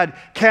discovered you had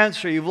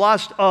cancer. You've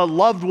lost a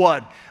loved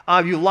one.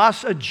 You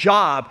lost a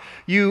job.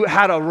 You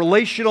had a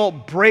relational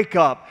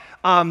breakup.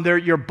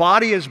 Your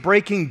body is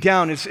breaking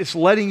down. It's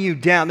letting you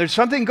down. There's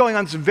something going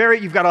on.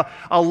 You've got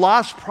a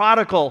lost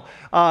prodigal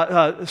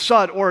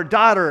son or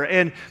daughter,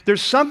 and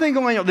there's something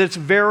going on that's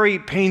very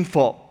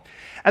painful.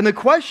 And the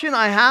question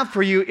I have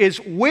for you is,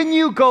 when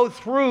you go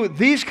through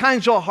these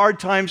kinds of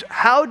hard times,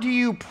 how do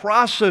you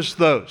process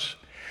those?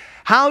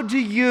 How do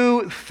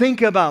you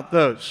think about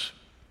those?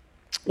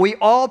 We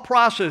all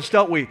process,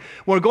 don't we?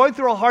 When we're going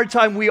through a hard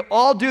time, we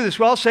all do this.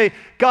 We all say,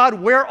 God,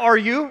 where are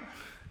you?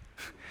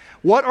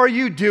 What are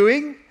you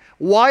doing?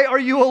 Why are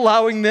you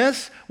allowing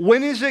this?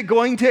 When is it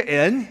going to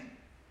end?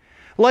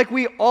 Like,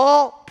 we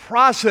all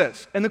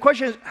process. And the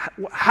question is,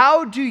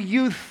 how do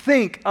you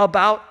think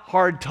about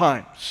hard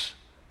times?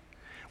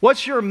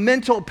 What's your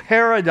mental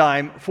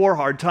paradigm for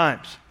hard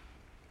times?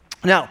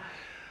 Now,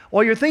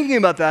 while you're thinking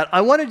about that, I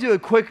want to do a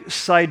quick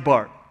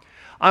sidebar.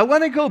 I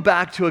want to go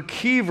back to a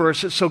key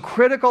verse that's so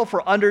critical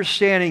for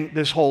understanding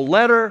this whole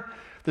letter,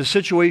 the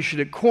situation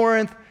at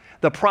Corinth,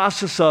 the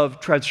process of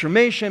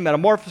transformation,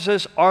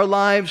 metamorphosis, our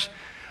lives.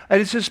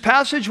 And it's this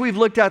passage we've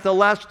looked at the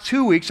last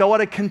 2 weeks. I want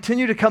to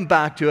continue to come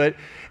back to it.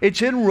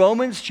 It's in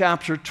Romans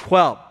chapter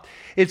 12.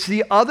 It's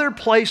the other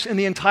place in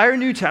the entire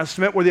New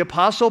Testament where the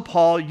Apostle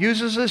Paul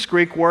uses this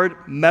Greek word,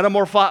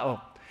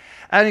 metamorphao.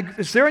 And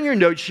it's there in your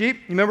note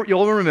sheet.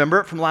 You'll remember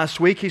it from last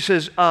week. He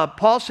says,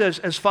 Paul says,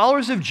 as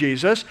followers of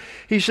Jesus,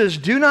 he says,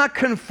 do not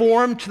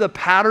conform to the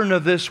pattern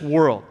of this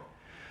world.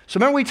 So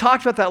remember we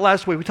talked about that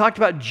last week. We talked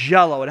about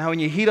Jell-O and how when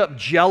you heat up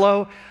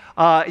Jell-O,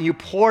 and you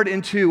pour it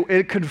into,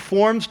 it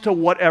conforms to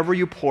whatever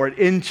you pour it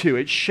into.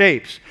 It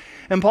shapes.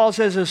 And Paul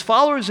says, as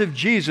followers of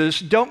Jesus,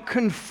 don't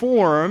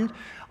conform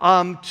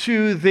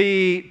to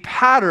the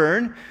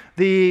pattern,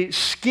 the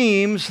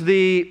schemes,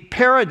 the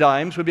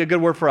paradigms, would be a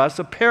good word for us,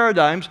 the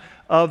paradigms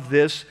of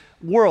this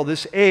world,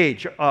 this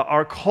age,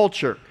 our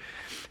culture.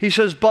 He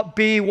says, but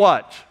be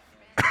what?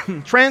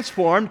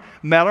 Transformed,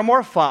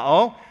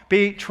 metamorphao,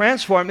 be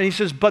transformed. And he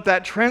says, but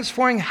that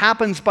transforming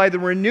happens by the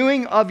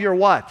renewing of your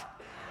what?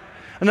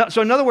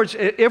 So in other words,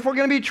 if we're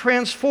going to be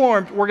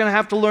transformed, we're going to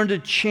have to learn to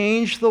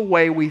change the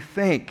way we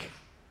think.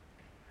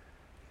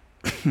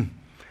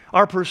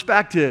 Our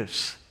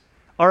perspectives,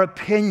 our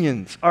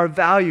opinions, our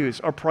values,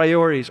 our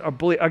priorities, our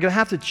beliefs are going to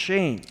have to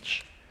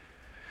change.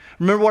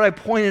 Remember what I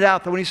pointed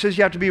out, that when he says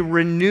you have to be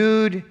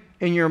renewed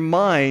in your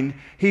mind,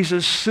 he's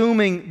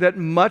assuming that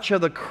much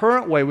of the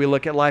current way we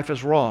look at life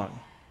is wrong,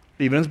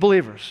 even as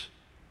believers.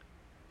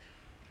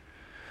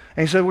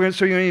 And he said,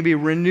 so you're going to be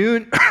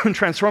renewed and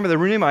transformed by the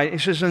renewed mind. He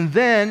says, and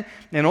then,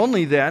 and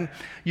only then,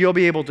 you'll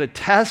be able to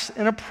test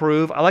and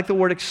approve. I like the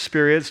word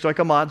experience,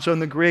 doikamazo in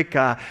the Greek,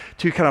 to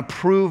kind of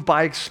prove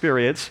by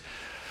experience,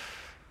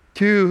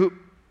 to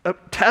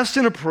test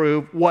and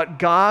approve what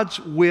God's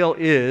will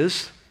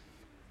is,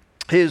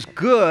 his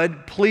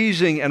good,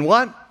 pleasing, and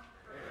what?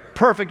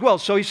 Perfect will.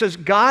 So he says,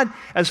 God,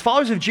 as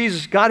followers of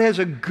Jesus, God has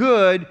a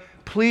good,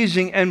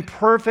 pleasing, and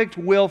perfect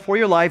will for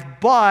your life,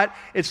 but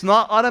it's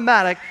not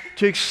automatic.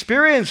 To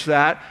experience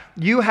that,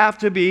 you have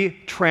to be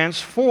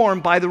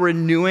transformed by the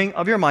renewing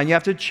of your mind. You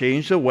have to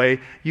change the way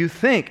you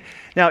think.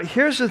 Now,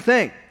 here's the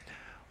thing.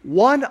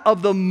 One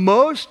of the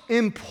most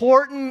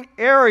important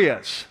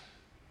areas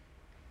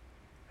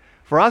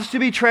for us to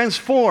be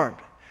transformed,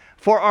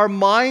 for our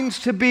minds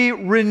to be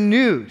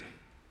renewed,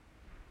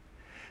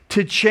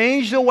 to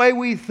change the way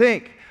we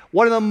think,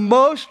 one of the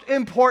most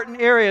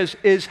important areas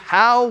is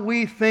how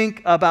we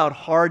think about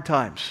hard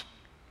times.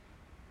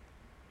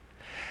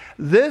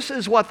 This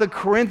is what the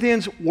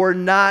Corinthians were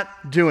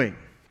not doing.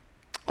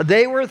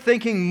 They were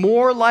thinking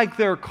more like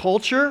their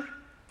culture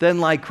than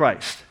like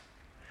Christ.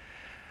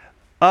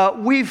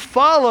 We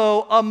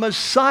follow a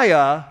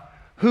Messiah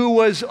who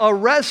was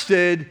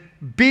arrested,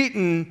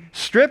 beaten,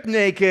 stripped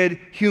naked,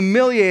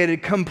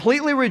 humiliated,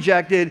 completely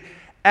rejected,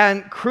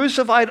 and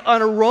crucified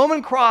on a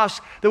Roman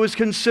cross that was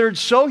considered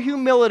so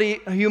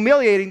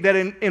humiliating that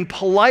in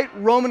polite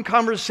Roman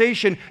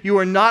conversation, you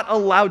are not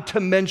allowed to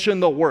mention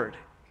the word.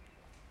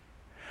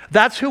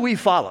 That's who we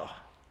follow.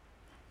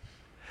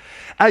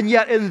 And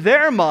yet in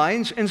their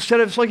minds, instead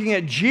of looking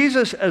at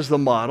Jesus as the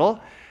model,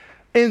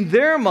 in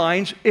their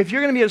minds, if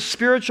you're going to be a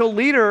spiritual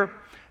leader,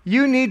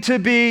 you need to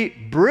be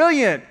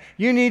brilliant.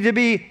 You need to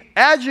be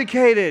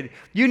educated.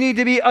 You need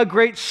to be a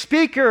great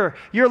speaker.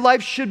 Your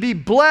life should be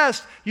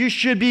blessed. You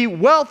should be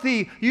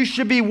wealthy. You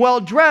should be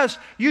well-dressed.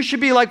 You should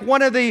be like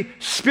one of the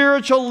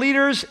spiritual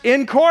leaders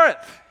in Corinth.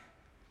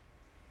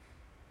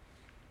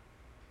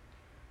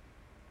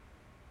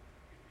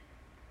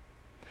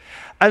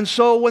 And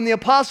so when the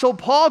Apostle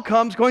Paul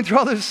comes going through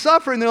all this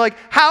suffering, they're like,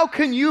 how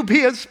can you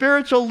be a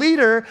spiritual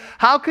leader?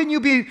 How can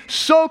you be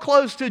so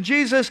close to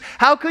Jesus?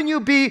 How can you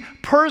be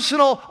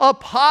personal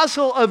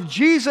apostle of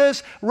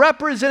Jesus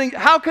representing?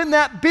 How can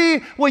that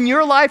be when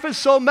your life is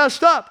so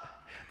messed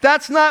up?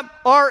 That's not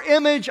our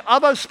image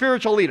of a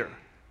spiritual leader.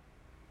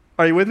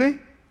 Are you with me?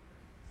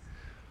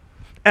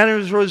 And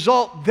as a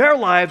result, their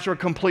lives are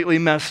completely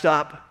messed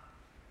up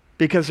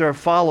because they're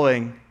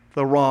following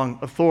the wrong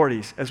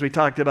authorities, as we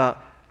talked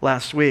about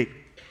last week.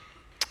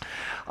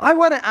 I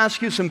want to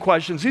ask you some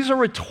questions. These are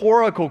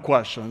rhetorical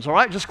questions, all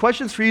right? Just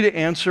questions for you to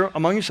answer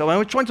among yourself.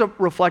 I just want to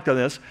reflect on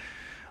this.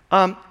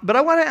 But I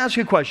want to ask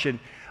you a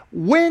question.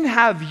 When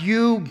have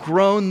you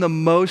grown the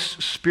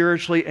most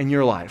spiritually in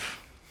your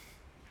life?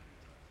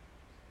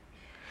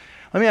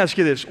 Let me ask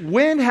you this.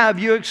 When have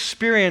you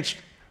experienced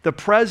the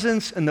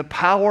presence and the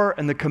power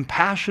and the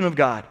compassion of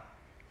God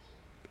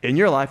in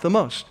your life the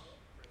most?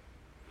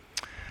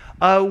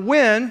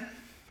 When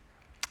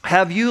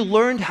have you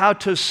learned how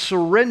to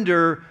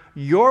surrender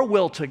your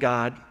will to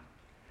God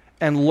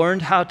and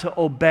learned how to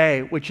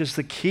obey, which is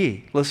the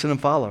key? Listen and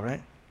follow,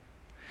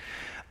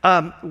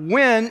 right?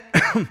 When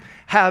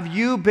have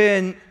you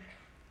been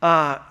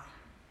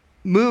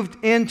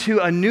moved into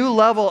a new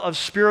level of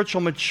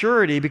spiritual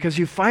maturity because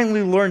you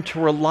finally learned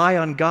to rely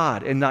on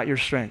God and not your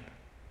strength?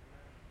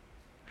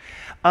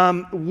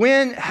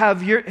 When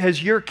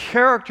has your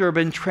character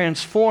been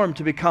transformed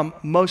to become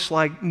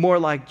more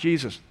like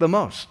Jesus? The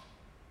most.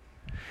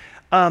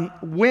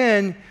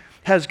 When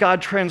has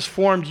God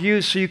transformed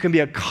you so you can be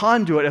a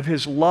conduit of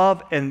His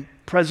love and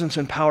presence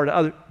and power to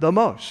others? The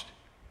most.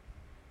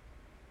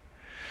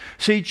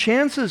 See,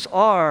 chances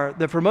are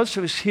that for most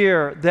of us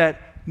here,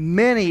 that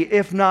many,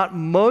 if not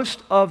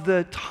most of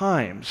the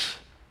times,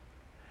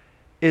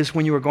 is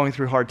when you were going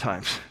through hard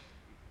times.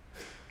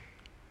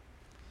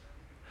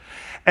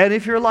 And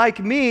if you're like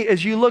me,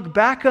 as you look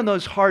back on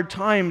those hard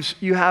times,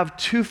 you have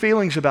two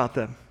feelings about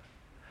them.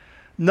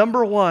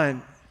 Number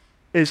one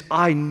is,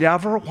 I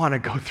never want to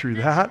go through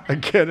that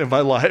again in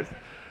my life.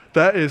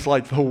 That is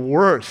like the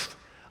worst.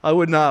 I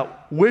would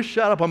not wish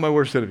that upon my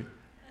worst enemy.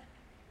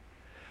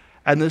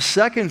 And the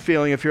second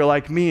feeling, if you're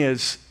like me,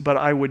 is, but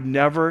I would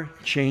never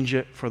change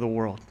it for the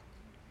world.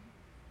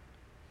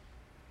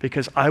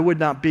 Because I would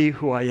not be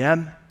who I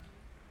am.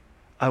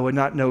 I would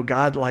not know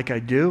God like I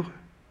do.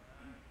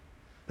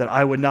 That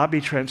I would not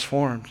be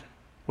transformed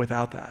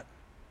without that.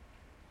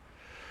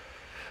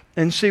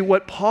 And see,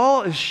 what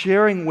Paul is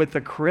sharing with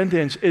the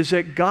Corinthians is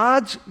that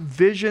God's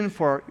vision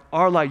for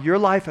our life, your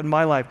life and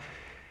my life,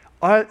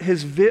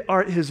 his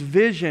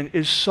vision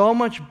is so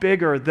much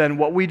bigger than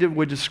what we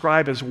would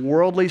describe as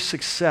worldly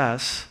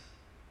success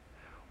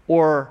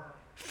or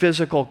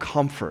physical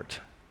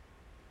comfort,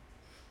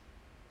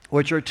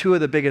 which are two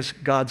of the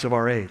biggest gods of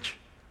our age.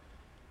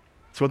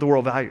 That's what the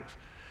world values.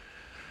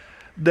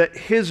 That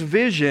his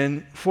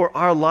vision for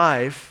our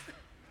life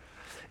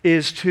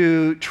is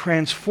to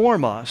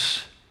transform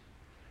us,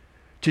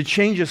 to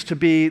change us to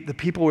be the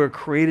people we were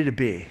created to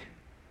be,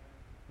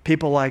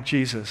 people like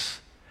Jesus.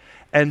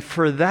 And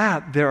for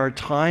that, there are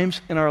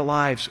times in our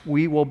lives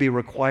we will be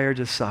required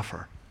to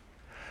suffer.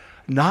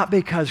 Not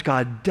because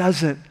God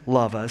doesn't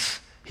love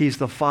us, he's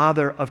the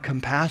Father of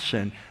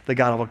compassion, the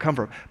God of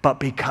comfort, but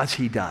because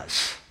he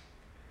does.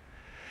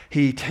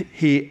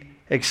 He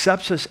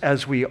accepts us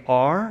as we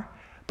are,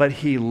 but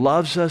he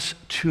loves us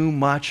too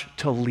much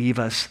to leave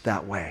us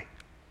that way.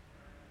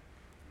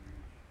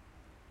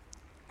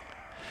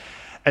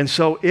 And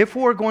so if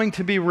we're going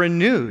to be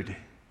renewed,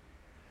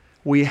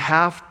 we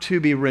have to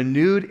be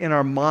renewed in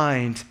our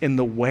minds in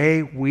the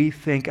way we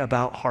think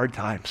about hard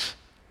times,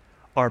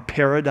 our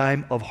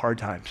paradigm of hard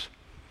times.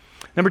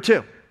 Number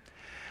two,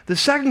 the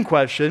second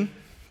question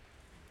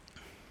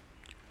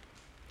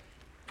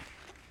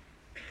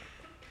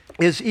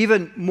is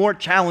even more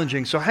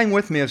challenging, so hang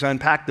with me as I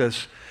unpack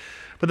this.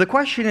 But the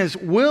question is,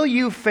 will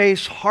you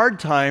face hard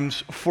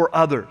times for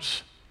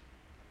others?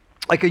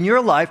 Like in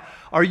your life,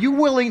 are you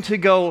willing to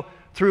go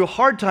through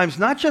hard times,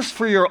 not just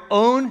for your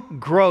own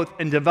growth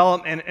and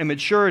development and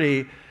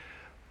maturity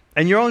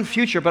and your own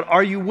future, but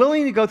are you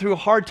willing to go through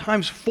hard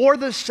times for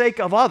the sake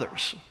of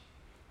others?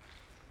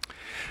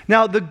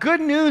 Now, the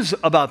good news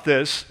about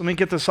this, let me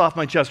get this off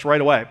my chest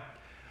right away.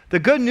 The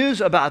good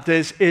news about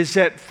this is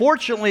that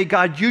fortunately,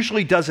 God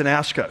usually doesn't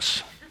ask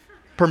us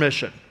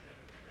permission.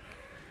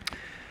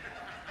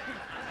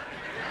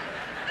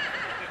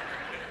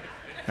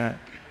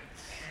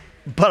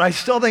 But I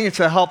still think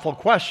it's a helpful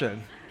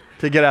question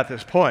to get at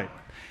this point.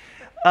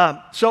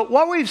 So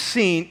what we've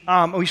seen,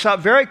 we saw it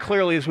very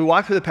clearly as we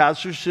walk through the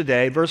passage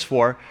today, verse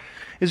 4,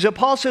 is that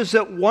Paul says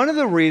that one of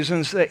the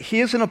reasons that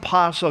he as an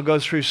apostle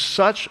goes through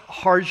such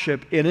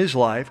hardship in his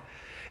life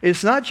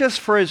is not just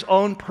for his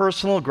own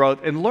personal growth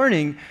and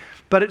learning,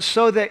 but it's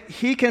so that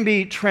he can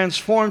be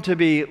transformed to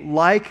be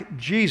like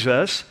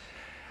Jesus,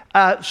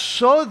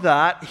 so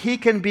that he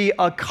can be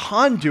a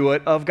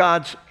conduit of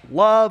God's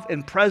love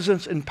and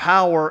presence and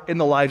power in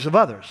the lives of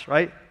others,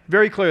 right?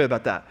 Very clear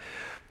about that.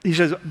 He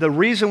says the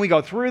reason we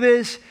go through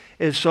this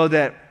is so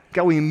that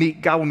God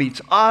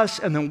meets us,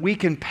 and then we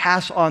can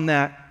pass on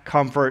that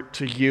comfort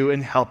to you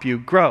and help you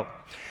grow.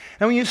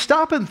 And when you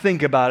stop and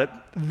think about it,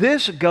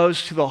 this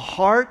goes to the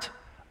heart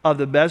of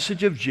the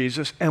message of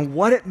Jesus and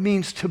what it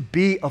means to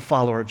be a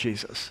follower of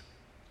Jesus.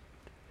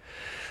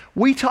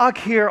 We talk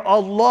here a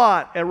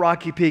lot at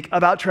Rocky Peak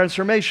about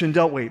transformation,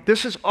 don't we?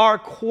 This is our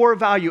core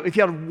value. If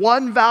you had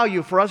one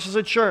value for us as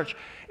a church,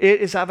 it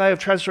is that value of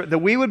transformation, that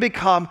we would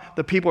become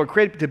the people who are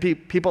created to be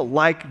people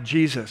like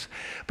Jesus.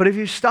 But if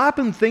you stop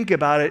and think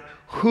about it,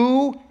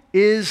 who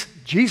is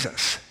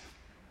Jesus?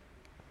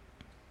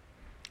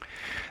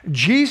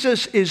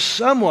 Jesus is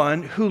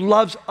someone who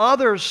loves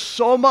others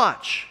so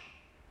much,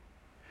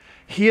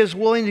 he is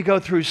willing to go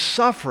through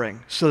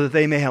suffering so that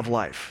they may have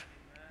life.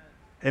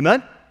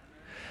 Amen?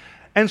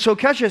 And so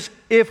catch this,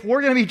 if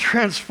we're going to be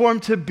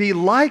transformed to be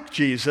like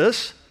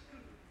Jesus,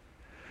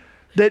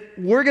 that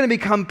we're going to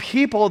become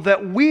people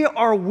that we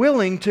are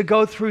willing to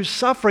go through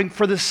suffering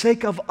for the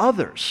sake of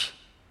others,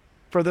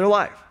 for their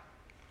life.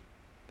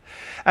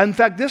 And in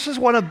fact, this is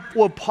one of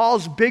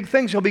Paul's big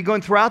things. He'll be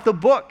going throughout the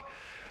book,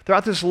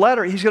 throughout this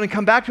letter. He's going to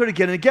come back to it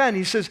again and again.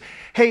 He says,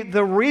 hey,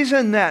 the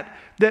reason that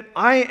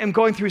I am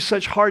going through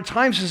such hard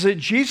times is that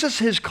Jesus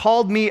has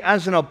called me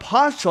as an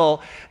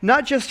apostle,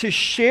 not just to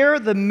share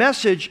the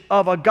message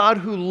of a God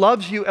who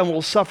loves you and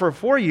will suffer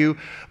for you,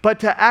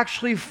 but to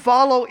actually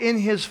follow in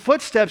his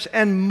footsteps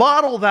and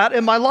model that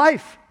in my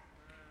life.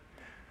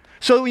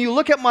 So when you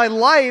look at my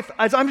life,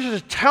 as I'm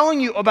just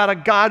telling you about a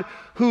God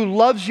who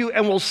loves you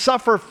and will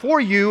suffer for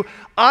you,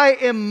 I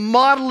am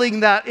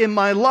modeling that in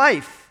my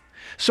life.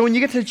 So when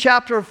you get to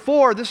chapter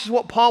 4, this is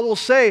what Paul will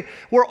say.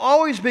 We're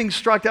always being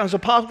struck down as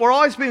apostles. We're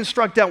always being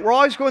struck down. We're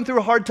always going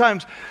through hard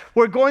times.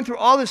 We're going through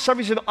all this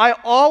suffering. I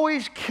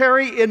always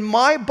carry in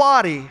my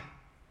body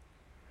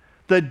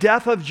the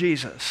death of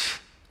Jesus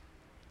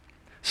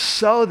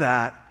so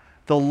that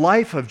the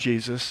life of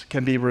Jesus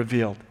can be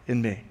revealed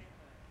in me.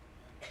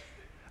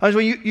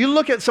 When you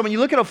look at someone, you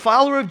look at a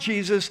follower of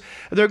Jesus,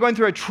 and they're going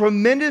through a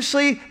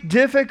tremendously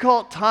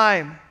difficult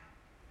time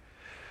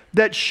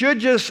that should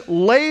just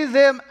lay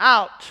them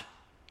out.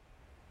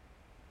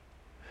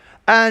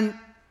 And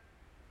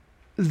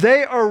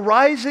they are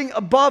rising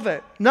above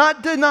it,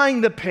 not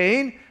denying the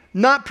pain,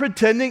 not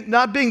pretending,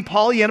 not being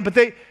Pollyanna, but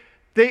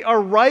they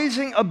are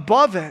rising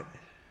above it.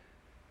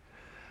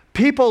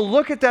 People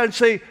look at that and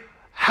say,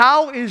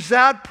 how is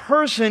that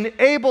person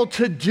able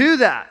to do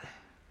that?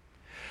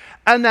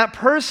 And that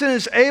person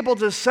is able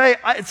to say,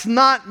 it's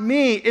not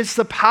me, it's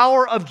the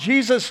power of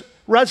Jesus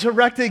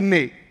resurrecting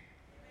me.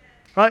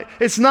 Right?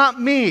 It's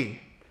not me.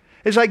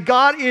 It's like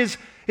God is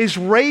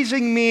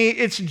raising me,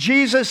 it's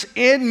Jesus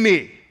in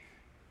me.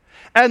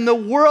 And the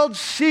world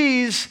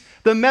sees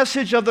the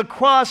message of the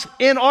cross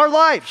in our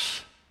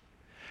lives.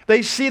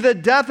 They see the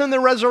death and the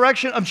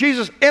resurrection of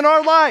Jesus in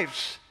our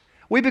lives.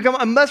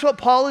 And that's what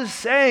Paul is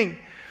saying.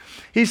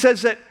 He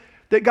says that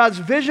God's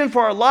vision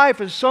for our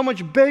life is so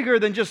much bigger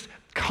than just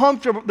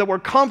comfortable, that we're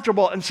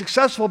comfortable and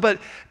successful, but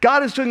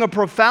God is doing a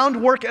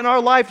profound work in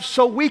our life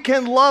so we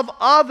can love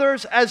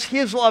others as He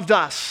has loved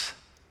us.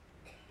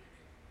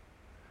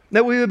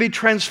 That we would be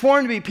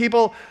transformed to be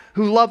people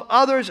who love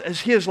others as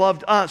He has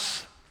loved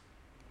us.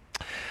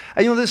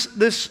 And you know,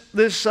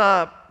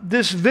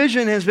 this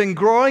vision has been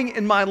growing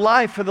in my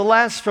life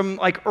from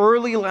like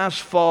early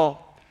last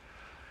fall.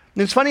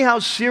 And it's funny how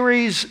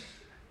series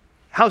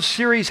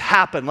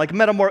happen, like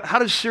how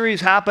does series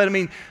happen? I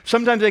mean,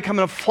 sometimes they come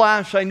in a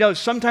flash, I know.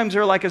 Sometimes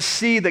they're like a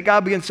seed that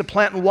God begins to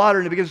plant in water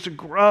and it begins to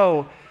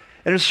grow.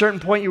 And at a certain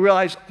point you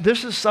realize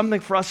this is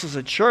something for us as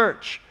a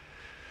church.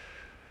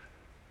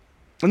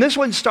 And this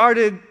one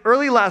started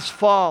early last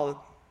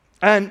fall.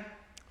 And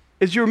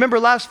as you remember,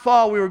 last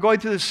fall we were going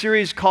through this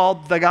series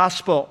called The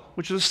Gospel,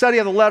 which is a study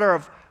of the letter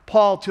of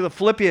Paul to the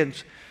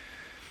Philippians.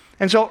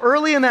 And so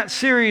early in that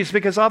series,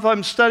 because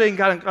I'm studying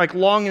kind of like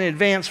long in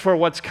advance for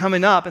what's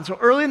coming up, and so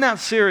early in that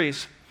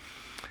series,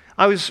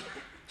 I was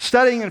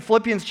studying in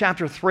Philippians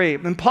chapter 3,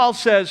 and Paul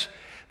says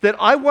that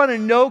I want to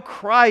know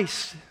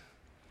Christ,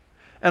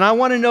 and I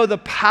want to know the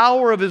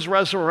power of His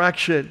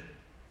resurrection,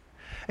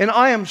 and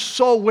I am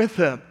so with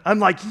Him. I'm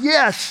like,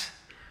 yes,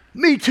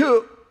 me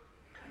too.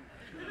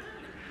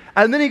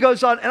 And then he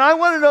goes on, and I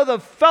want to know the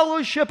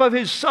fellowship of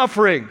His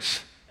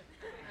sufferings.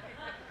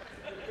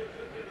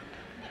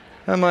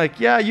 I'm like,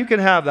 yeah, you can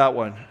have that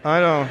one.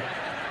 Can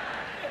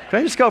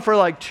I just go for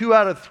like 2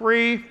 out of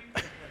 3?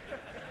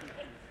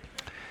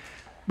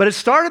 But it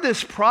started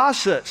this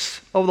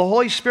process of the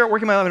Holy Spirit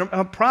working in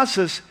my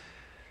process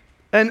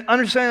and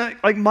understanding,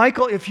 like,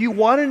 Michael, if you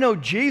want to know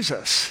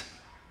Jesus,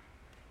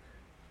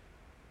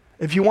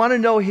 if you want to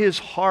know His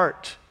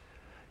heart,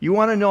 you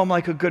want to know Him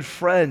like a good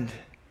friend,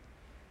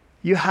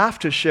 you have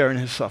to share in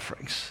His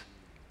sufferings.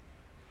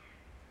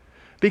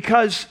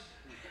 Because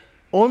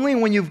only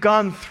when you've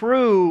gone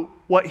through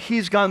what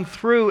He's gone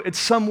through in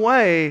some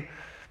way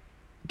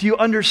do you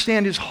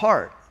understand His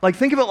heart. Like,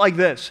 think of it like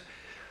this.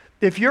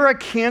 If you're a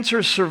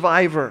cancer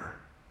survivor,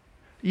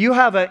 you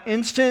have an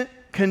instant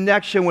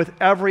connection with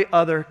every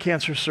other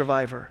cancer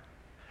survivor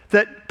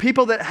that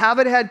people that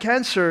haven't had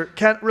cancer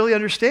can't really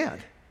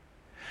understand.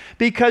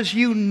 Because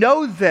you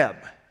know them.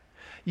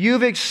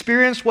 You've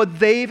experienced what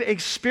they've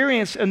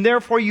experienced, and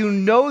therefore you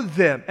know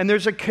them. And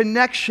there's a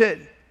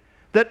connection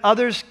that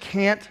others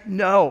can't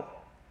know.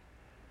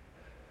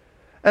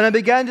 And I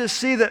began to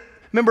see that,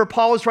 remember,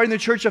 Paul was writing the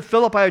church of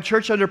Philippi, a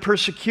church under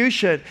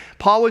persecution.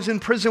 Paul was in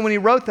prison when he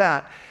wrote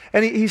that.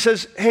 And he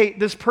says, hey,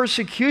 this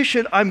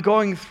persecution I'm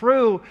going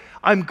through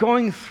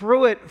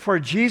it for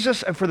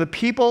Jesus and for the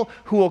people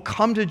who will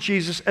come to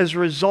Jesus as a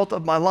result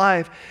of my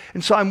life.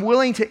 And so I'm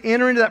willing to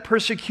enter into that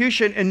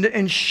persecution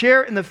and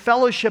share in the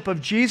fellowship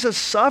of Jesus'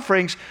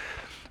 sufferings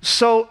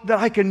so that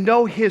I can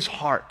know His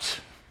heart.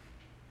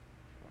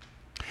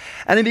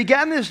 And it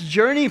began this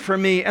journey for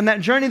me, and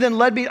that journey then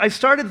led me, I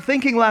started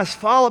thinking last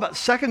fall about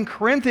 2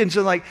 Corinthians,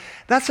 and like,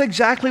 that's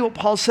exactly what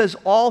Paul says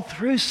all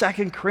through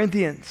 2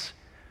 Corinthians.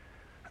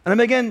 And I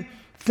began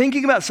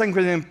thinking about 2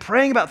 Corinthians,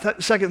 praying about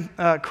 2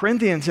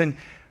 Corinthians, and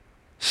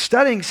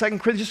studying 2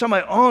 Corinthians just on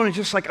my own. It's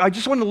just like, I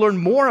just wanted to learn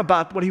more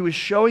about what he was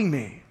showing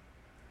me.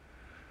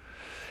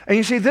 And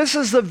you see, this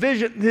is the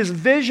vision. His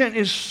vision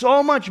is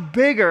so much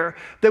bigger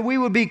that we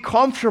would be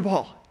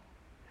comfortable.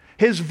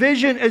 His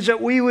vision is that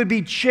we would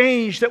be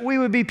changed, that we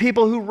would be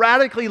people who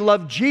radically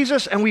love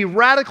Jesus and we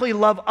radically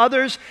love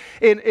others.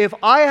 And if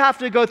I have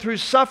to go through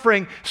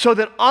suffering so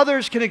that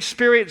others can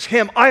experience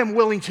Him, I am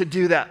willing to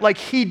do that, like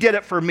He did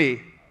it for me.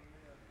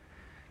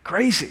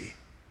 Crazy.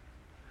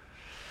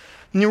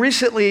 And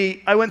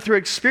recently, I went through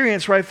an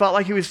experience where I felt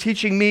like He was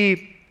teaching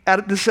me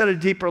at a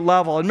deeper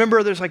level. And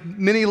remember, there's like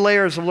many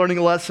layers of learning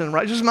a lesson,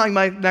 right? This is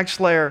my next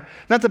layer.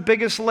 Not the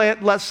biggest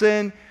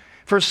lesson.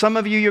 For some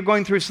of you, you're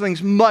going through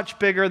things much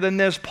bigger than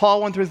this.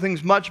 Paul went through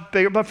things much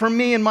bigger. But for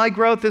me and my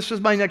growth, this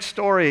was my next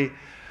story.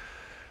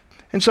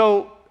 And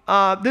so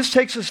this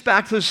takes us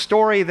back to the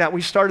story that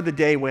we started the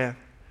day with.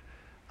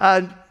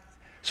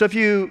 So if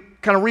you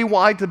kind of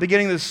rewind to the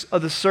beginning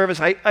of the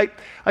service, I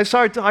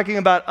started talking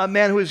about a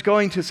man who was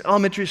going to his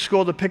elementary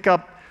school to pick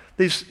up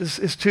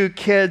his two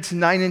kids,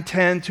 9 and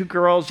 10, two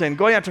girls, and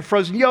going out to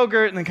frozen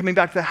yogurt and then coming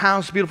back to the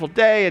house, beautiful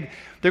day, and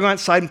they're going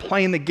outside and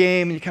playing the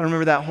game, and you kind of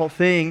remember that whole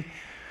thing. And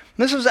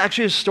this was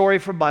actually a story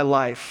from my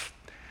life.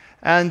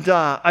 And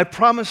I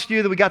promised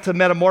you that we got to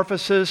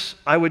Metamorphosis,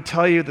 I would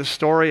tell you the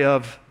story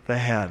of the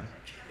hen.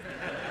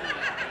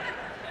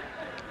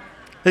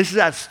 This is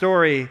that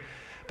story,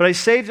 but I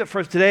saved it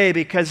for today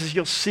because, as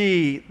you'll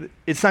see,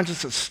 it's not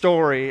just a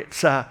story,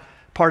 it's a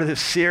part of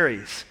this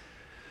series.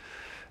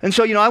 And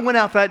so, I went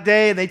out that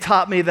day and they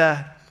taught me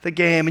the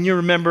game, and you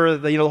remember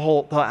the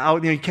whole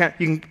you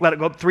can let it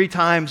go up 3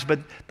 times, but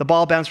the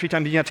ball bounced 3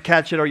 times, and you have to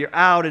catch it or you're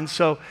out. And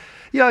so,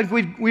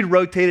 we'd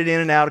rotated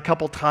in and out a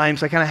couple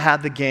times. I kind of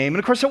had the game, and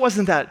of course, it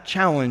wasn't that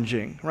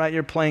challenging, right?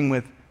 You're playing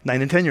with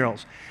 9 and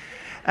 10-year-olds,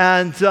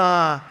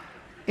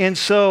 and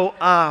so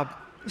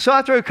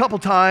after a couple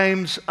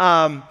times,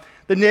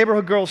 the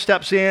neighborhood girl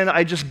steps in.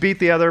 I just beat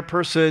the other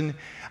person,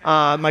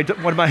 one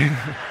of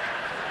my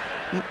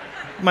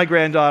my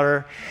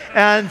granddaughter,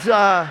 and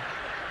so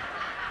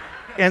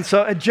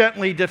I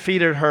gently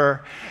defeated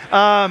her.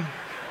 And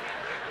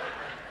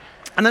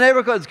the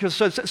neighborhood,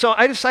 so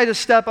I decided to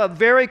step up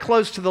very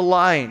close to the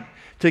line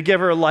to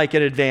give her like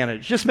an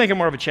advantage, just make it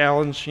more of a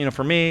challenge,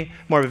 for me,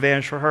 more of an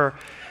advantage for her.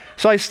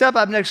 So I step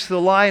up next to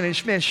the line, and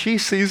she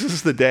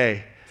seizes the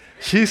day.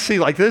 She sees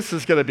like this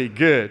is going to be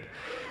good,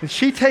 and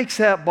she takes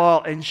that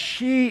ball and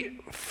she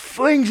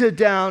flings it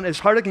down as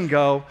hard as it can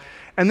go,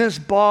 and this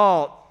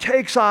ball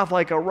takes off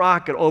like a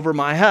rocket over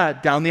my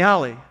head down the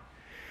alley.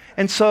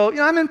 And so,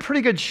 I'm in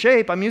pretty good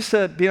shape. I'm used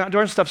to being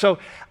outdoors and stuff. So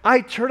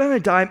I turn on a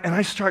dime and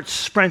I start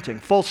sprinting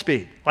full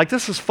speed. Like,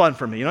 this is fun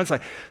for me. It's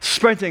like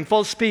sprinting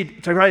full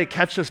speed to try to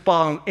catch this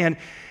ball. And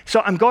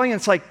so I'm going, and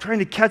it's like trying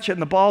to catch it,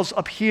 and the ball's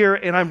up here,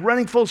 and I'm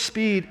running full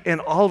speed,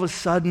 and all of a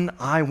sudden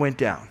I went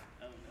down.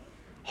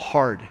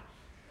 Hard.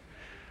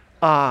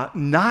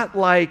 Not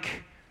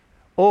like,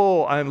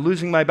 I'm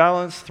losing my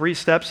balance, 3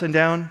 steps and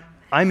down.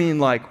 I mean,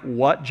 like,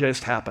 what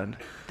just happened?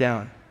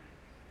 Down.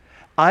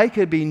 I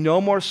could be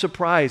no more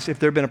surprised if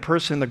there had been a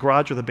person in the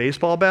garage with a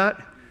baseball bat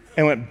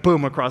and went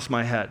boom across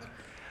my head.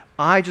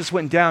 I just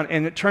went down,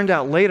 and it turned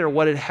out later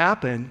what had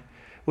happened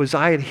was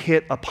I had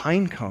hit a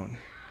pine cone.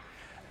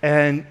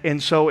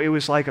 And so it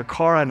was like a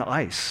car on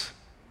ice,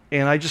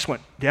 and I just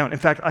went down. In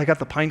fact, I got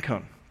the pine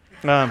cone.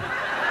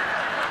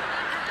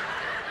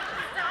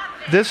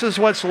 This is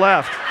what's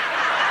left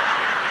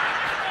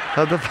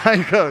of the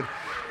pine cone.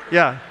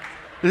 Yeah.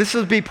 This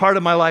will be part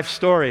of my life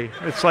story.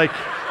 It's like,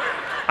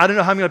 I don't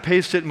know how I'm going to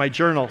paste it in my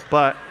journal,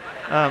 but,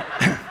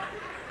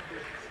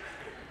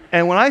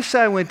 and when I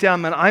say I went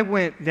down, man, I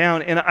went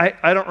down, and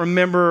I don't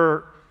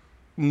remember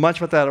much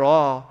about that at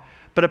all,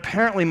 but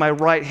apparently my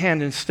right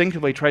hand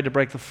instinctively tried to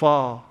break the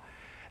fall,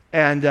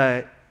 and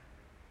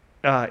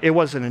it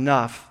wasn't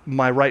enough.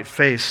 My right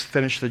face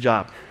finished the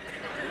job.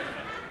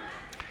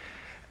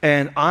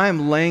 And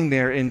I'm laying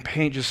there in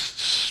pain, just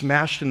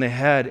smashed in the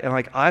head,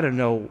 and I don't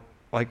know,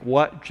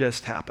 what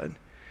just happened.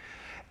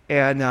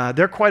 And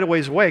they're quite a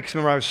ways away, because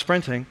remember I was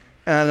sprinting.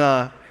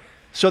 And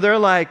so they're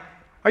like,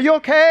 "Are you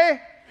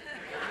okay?"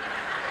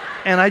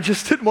 And I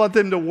just didn't want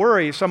them to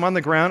worry, so I'm on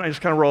the ground. I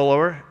just kind of roll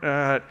over.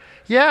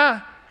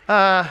 Yeah,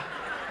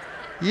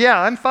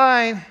 I'm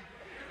fine.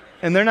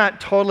 And they're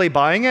not totally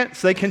buying it,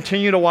 so they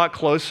continue to walk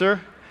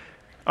closer.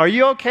 "Are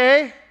you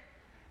okay?"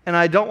 And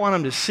I don't want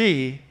them to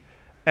see.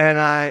 And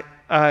I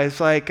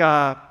was like,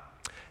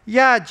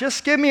 "Yeah,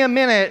 just give me a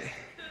minute."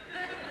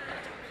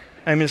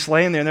 I'm just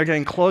laying there, and they're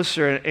getting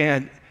closer,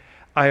 and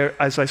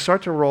as I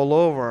start to roll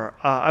over,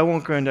 I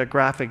won't go into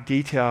graphic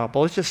detail, but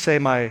let's just say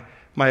my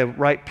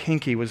right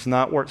pinky was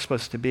not where it's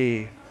supposed to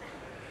be.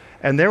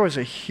 And there was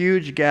a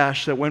huge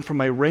gash that went from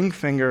my ring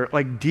finger,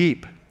 like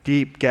deep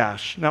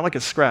gash, not like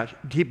a scratch,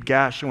 deep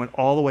gash that went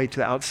all the way to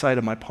the outside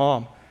of my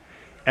palm,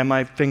 and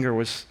my finger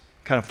was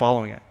kind of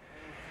following it.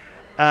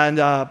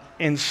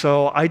 And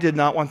so I did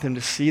not want them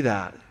to see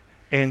that.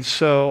 And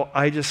so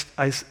I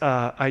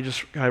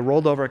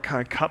rolled over, kind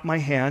of cupped my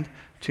hand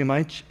to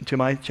my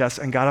chest,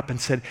 and got up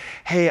and said,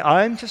 "Hey,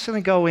 I'm just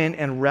going to go in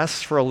and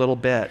rest for a little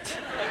bit."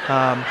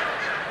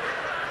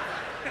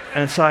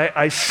 And so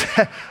I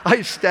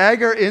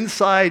stagger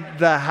inside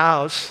the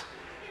house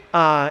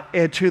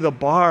and to the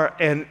bar,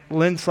 and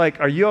Lynn's like,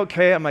 "Are you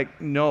okay?" I'm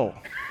like, "No."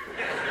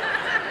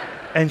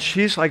 And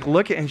she's like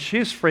looking, and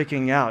she's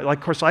freaking out. Like,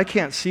 of course, I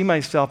can't see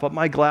myself, but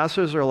my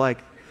glasses are like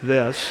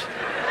this.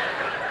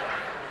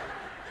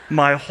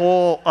 My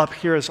whole up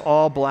here is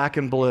all black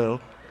and blue.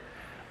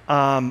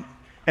 And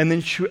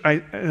then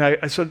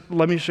I said,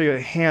 "Let me show you a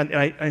hand."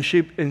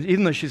 And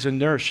even though she's a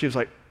nurse, she was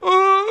like,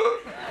 "Ugh."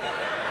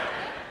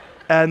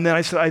 And then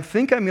I said, "I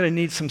think I'm going to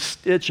need some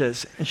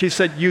stitches." And she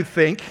said, "You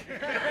think?"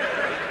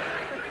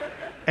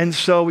 And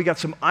so we got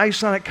some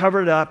ice on it,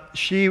 covered up.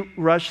 She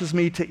rushes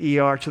me to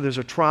ER, so there's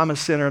a trauma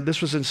center. This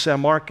was in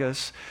San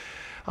Marcos.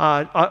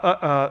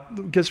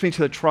 gets me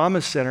to the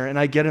trauma center, and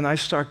I get in, I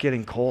start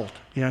getting cold.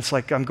 It's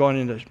like I'm going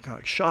into kind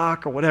of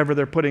shock or whatever.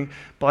 They're putting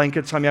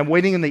blankets on me. I'm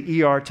waiting in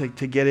the ER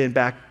to get in,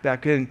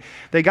 back in.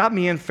 They got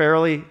me in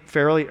fairly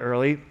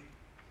early,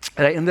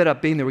 and I ended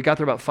up being there. We got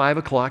there about 5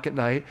 o'clock at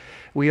night.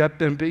 We have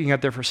been being up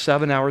there for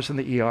 7 hours in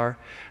the ER.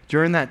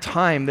 During that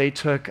time, they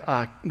took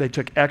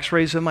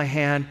X-rays of my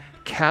hand,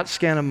 CAT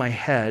scan of my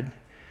head,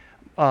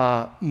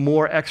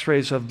 more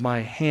X-rays of my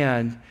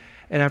hand.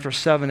 And after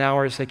 7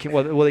 hours, they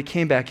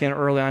came back in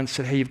early on and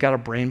said, hey, you've got a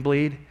brain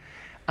bleed.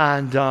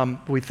 And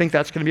we think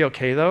that's going to be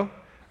okay, though.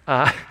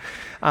 But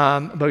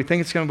we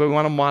think it's going to be, we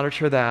want to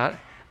monitor that.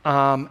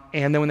 And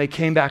then when they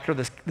came back to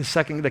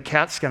the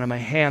CAT scan of my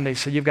hand, they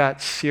said, you've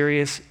got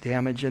serious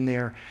damage in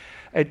there.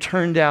 It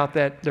turned out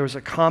that there was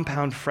a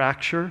compound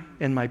fracture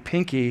in my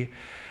pinky,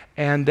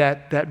 and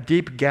that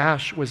deep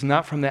gash was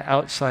not from the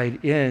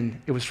outside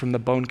in, it was from the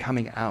bone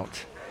coming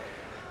out.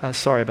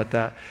 Sorry about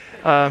that.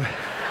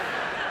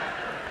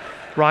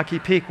 Rocky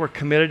Peak, we're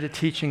committed to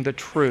teaching the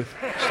truth.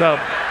 So,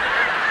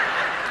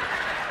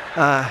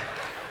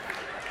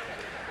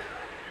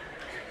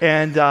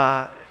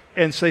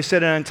 and so they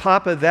said, and on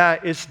top of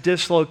that, it's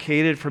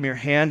dislocated from your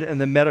hand,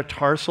 and the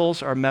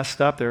metatarsals are messed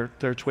up.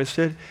 They're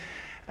twisted.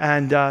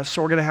 And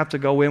so we're going to have to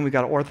go in. We've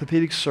got an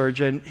orthopedic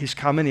surgeon. He's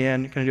coming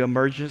in, going to do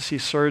emergency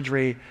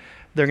surgery.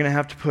 They're going to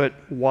have to put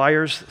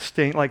wires,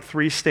 like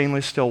 3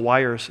 stainless steel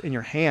wires in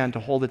your hand to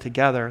hold it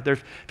together.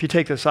 If you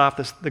take this off,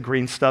 the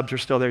green stubs are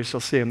still there. You still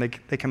see them.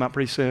 They come out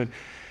pretty soon.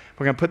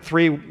 We're going to put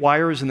 3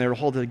 wires in there to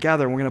hold it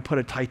together. We're going to put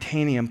a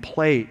titanium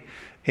plate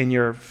in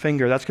your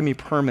finger. That's going to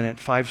be permanent,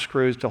 5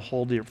 screws to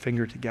hold your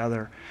finger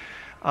together.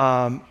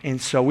 And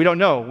so we don't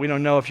know. We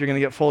don't know if you're going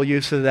to get full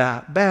use of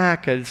that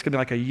back. It's going to be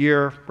like a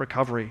year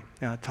recovery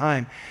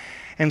time.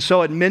 And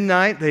so at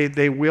midnight,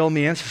 they wheel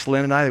me in. It's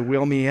Lynn and I, they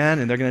wheel me in,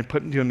 and they're going to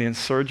do me in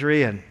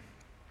surgery.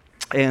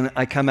 And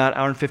I come out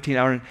hour and 15,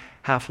 hour and a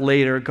half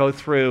later, go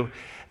through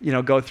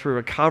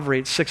recovery.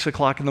 It's 6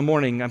 o'clock in the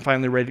morning. I'm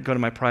finally ready to go to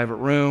my private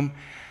room.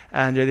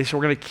 And they said,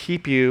 we're going to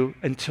keep you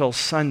until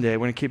Sunday.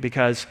 We're going to keep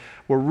because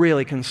we're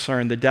really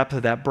concerned the depth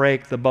of that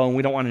break, the bone.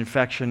 We don't want an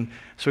infection,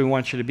 so we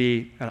want you to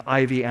be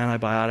IV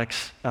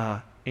antibiotics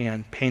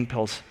and pain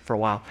pills for a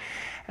while.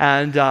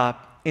 And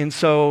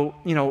so,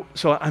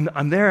 so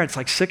I'm there. It's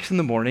like 6 in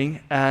the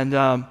morning, and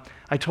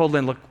I told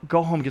Lynn, look,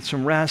 go home, get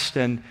some rest,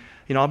 and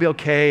I'll be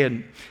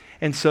okay.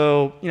 And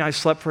so, I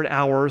slept for an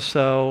hour or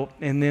so,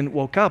 and then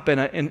woke up,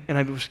 and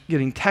I was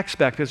getting texts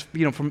back because,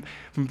 from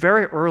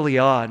very early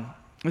on.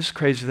 This is a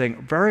crazy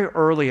thing. Very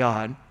early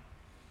on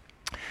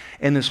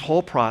in this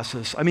whole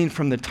process,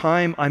 from the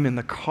time I'm in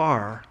the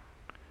car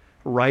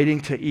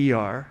riding to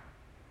ER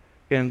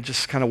and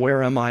just kind of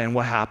where am I and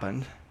what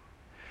happened,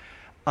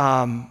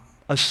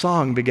 a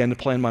song began to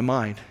play in my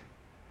mind.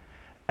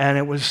 And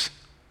it was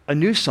a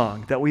new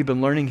song that we've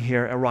been learning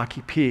here at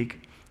Rocky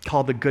Peak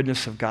called The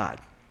Goodness of God.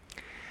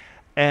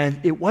 And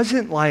it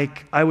wasn't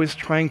like I was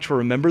trying to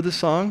remember the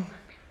song.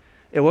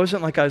 It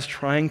wasn't like I was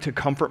trying to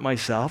comfort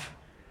myself.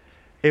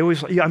 It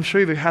was, I'm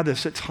sure you've had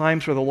this at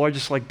times where the Lord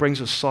just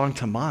brings a song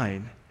to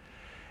mind,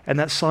 and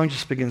that song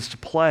just begins to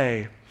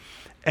play,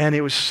 and it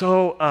was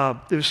so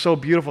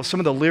beautiful. Some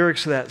of the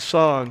lyrics of that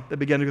song that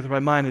began to go through my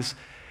mind is,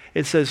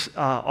 it says,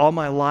 all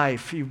my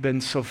life you've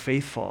been so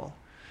faithful,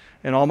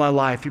 and all my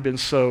life you've been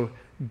so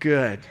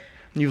good,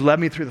 and you've led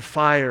me through the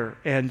fire,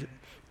 and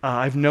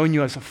I've known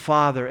you as a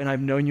father, and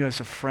I've known you as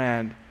a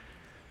friend.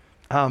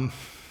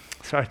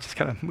 Sorry, it just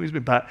kind of moves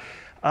me, but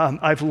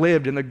I've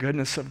lived in the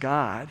goodness of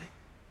God.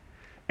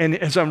 And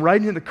as I'm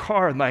riding in the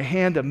car with my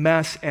hand a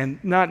mess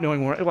and not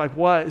knowing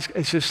what,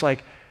 it's just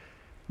like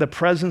the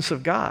presence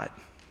of God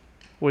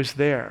was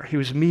there. He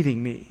was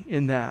meeting me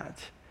in that.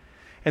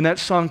 And that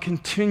song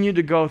continued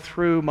to go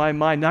through my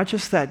mind, not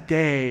just that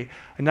day,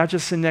 and not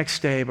just the next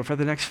day, but for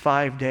the next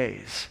 5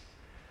 days.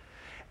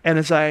 And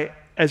as I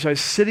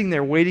was sitting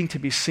there waiting to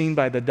be seen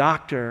by the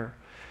doctor,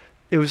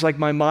 it was like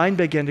my mind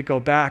began to go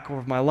back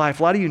over my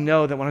life. A lot of you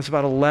know that when I was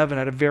about 11,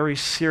 I had a very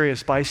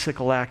serious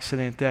bicycle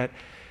accident that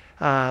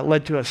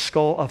led to a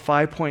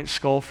 5-point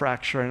skull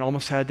fracture, and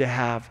almost had to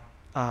have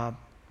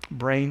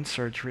brain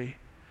surgery.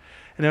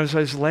 And as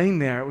I was laying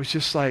there, it was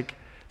just like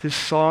this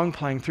song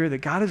playing through that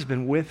God has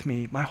been with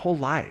me my whole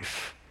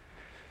life.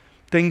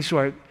 Things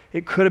where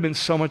it could have been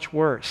so much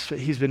worse, but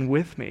He's been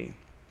with me.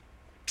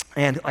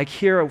 And like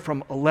here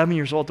from 11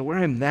 years old to where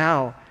I am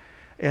now,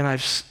 and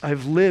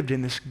I've lived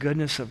in this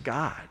goodness of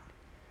God.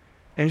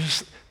 And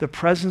just the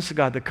presence of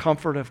God, the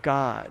comfort of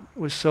God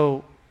was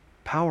so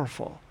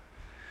powerful.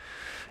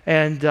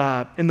 And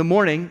in the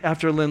morning,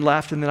 after Lynn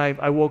left, and then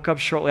I woke up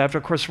shortly after,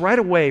 of course, right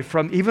away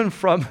from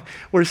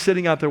we're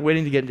sitting out there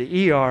waiting to get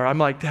into ER, I'm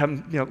like,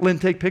 having, Lynn,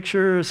 take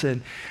pictures,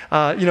 and,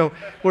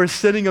 we're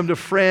sending them to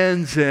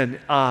friends, and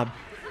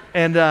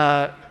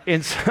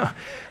so,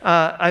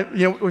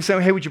 we're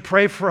saying, hey, would you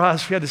pray for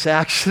us? We had this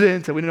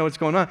accident, and we didn't know what's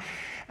going on.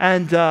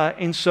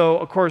 And so,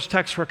 of course,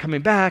 texts were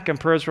coming back, and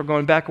prayers were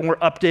going back, and we're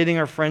updating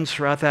our friends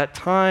throughout that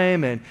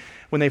time, and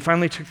when they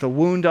finally took the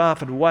wound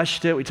off and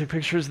washed it, we took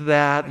pictures of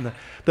that. And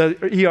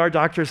the ER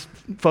doctors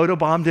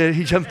photobombed it.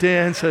 He jumped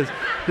in, says,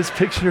 this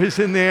picture is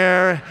in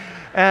there.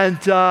 And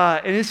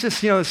it's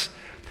just,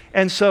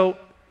 and so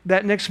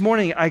that next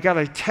morning, I got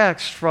a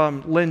text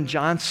from Lynn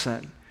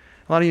Johnson.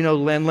 A lot of you know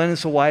Lynn. Lynn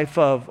is the wife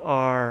of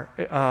our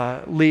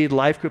lead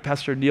life group,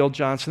 Pastor Neil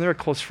Johnson. They're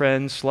close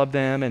friends, love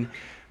them, and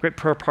great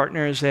prayer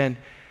partners. And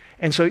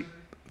so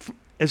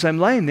as I'm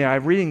laying there,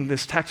 I'm reading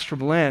this text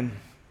from Lynn,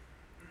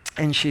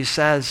 and she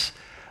says,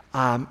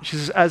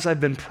 as I've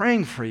been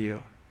praying for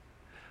you,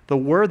 the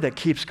word that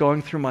keeps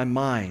going through my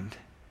mind,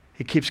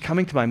 it keeps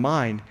coming to my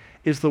mind,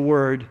 is the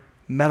word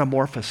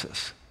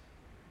metamorphosis.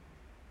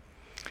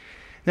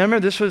 Now,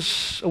 remember, this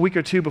was a week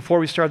or two before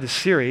we started the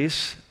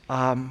series.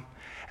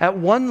 At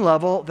one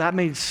level, that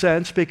made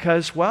sense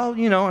because,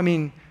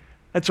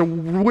 it's a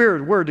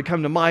weird word to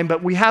come to mind,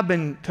 but we have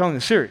been telling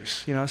the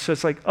series, so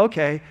it's like,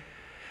 okay.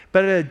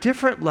 But at a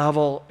different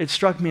level, it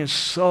struck me as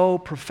so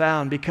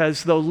profound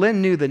because though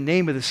Lynn knew the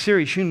name of the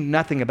series, she knew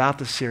nothing about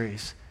the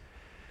series.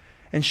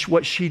 And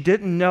what she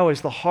didn't know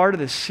is the heart of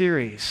the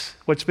series,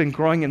 what's been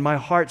growing in my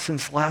heart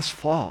since last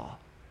fall,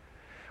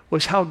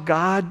 was how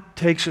God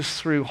takes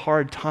us through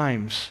hard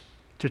times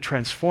to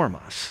transform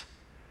us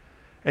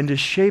and to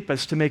shape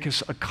us, to make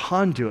us a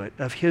conduit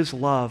of His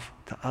love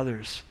to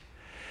others.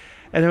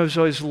 And as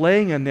I was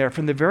laying in there,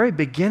 from the very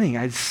beginning,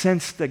 I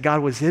sensed that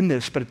God was in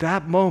this, but at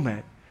that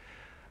moment,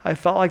 I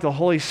felt like the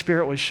Holy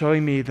Spirit was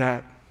showing me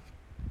that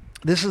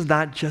this is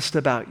not just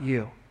about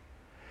you.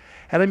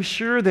 And I'm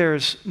sure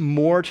there's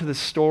more to the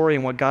story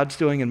and what God's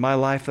doing in my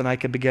life than I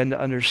could begin to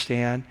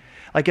understand.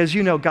 Like, as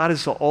you know, God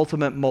is the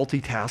ultimate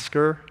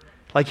multitasker.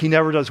 Like, He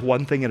never does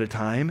one thing at a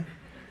time.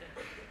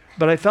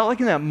 But I felt like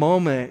in that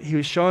moment, He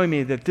was showing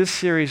me that this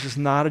series is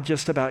not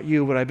just about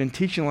you. What I've been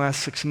teaching the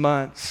last 6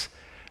 months,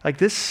 like,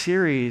 this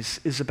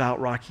series is about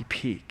Rocky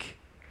Peak.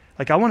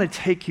 Like, I want to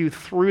take you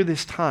through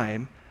this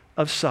time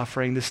of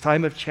suffering, this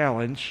time of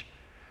challenge,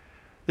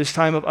 this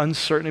time of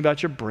uncertainty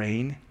about your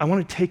brain. I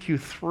want to take you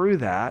through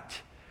that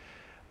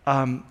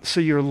so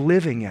you're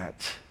living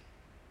it,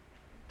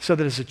 so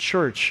that as a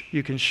church,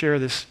 you can share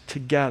this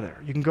together.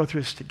 You can go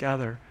through this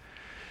together.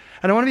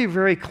 And I want to be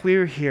very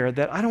clear here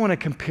that I don't want to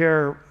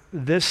compare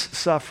this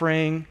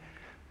suffering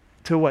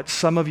to what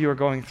some of you are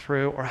going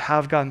through or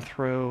have gone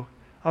through.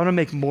 I want to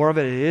make more of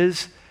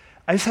it.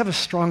 I just have a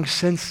strong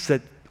sense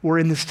that we're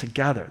in this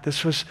together.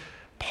 This was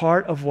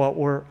part of what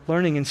we're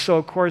learning. And so,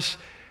 of course,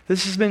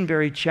 this has been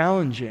very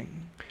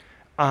challenging.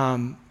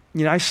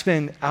 I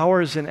spend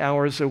hours and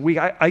hours a week.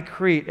 I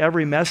create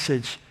every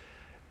message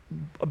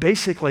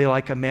basically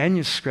like a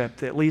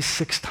manuscript at least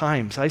 6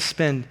 times. I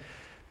spend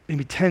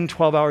maybe 10,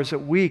 12 hours a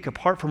week,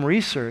 apart from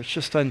research,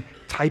 just on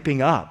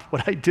typing up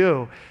what I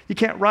do. You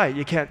can't write,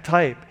 you can't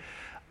type.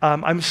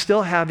 I'm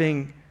still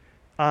having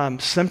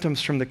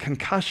symptoms from the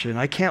concussion.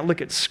 I can't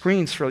look at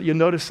screens you'll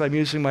notice I'm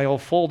using my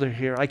old folder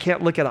here. I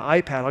can't look at an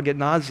iPad, I'll get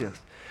nauseous.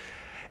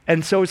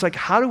 And so it's like,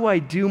 how do I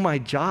do my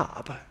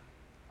job?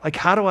 Like,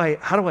 how do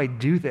I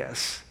do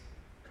this?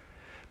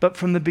 But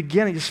from the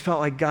beginning, I just felt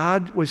like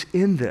God was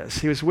in this.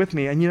 He was with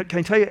me. And can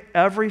I tell you,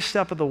 every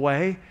step of the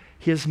way,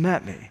 He has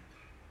met me.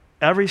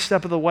 Every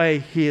step of the way,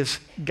 He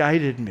has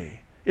guided me.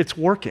 It's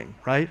working,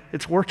 right?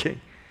 It's working.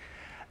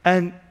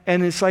 And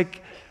it's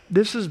like,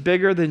 this is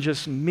bigger than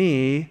just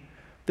me.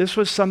 This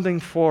was something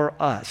for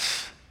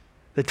us,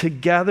 that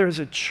together as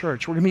a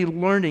church, we're going to be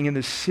learning in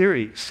this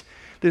series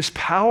this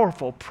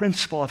powerful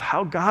principle of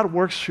how God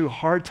works through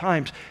hard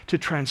times to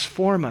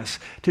transform us,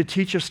 to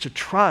teach us to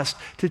trust,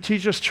 to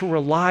teach us to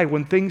rely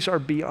when things are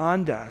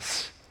beyond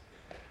us,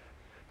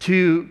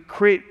 to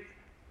create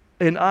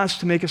in us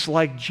to make us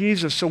like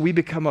Jesus so we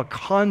become a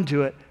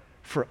conduit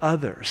for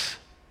others.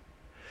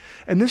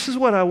 And this is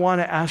what I want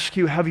to ask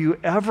you. Have you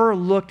ever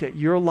looked at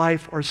your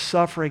life or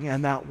suffering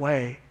in that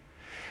way?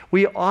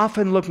 We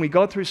often look, when we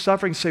go through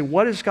suffering, and say,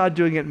 what is God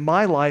doing in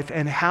my life,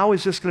 and how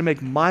is this going to make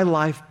my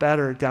life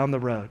better down the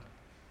road?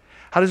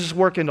 How does this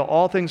work into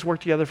all things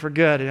work together for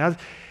good?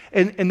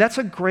 And that's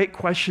a great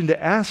question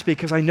to ask,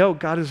 because I know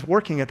God is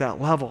working at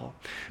that level.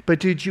 But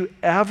did you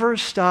ever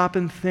stop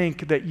and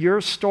think that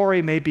your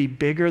story may be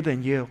bigger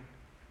than you?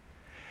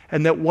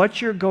 And that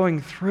what you're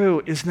going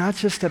through is not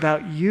just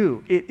about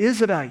you. It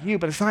is about you,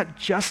 but it's not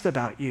just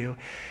about you.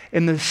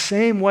 In the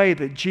same way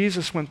that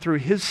Jesus went through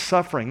His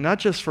suffering, not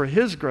just for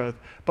His growth,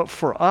 but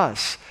for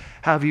us,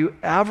 have you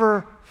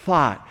ever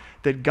thought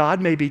that God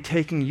may be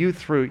taking you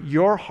through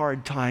your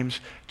hard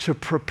times to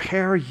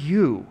prepare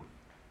you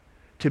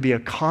to be a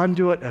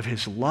conduit of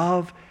His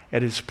love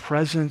and His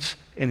presence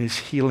and His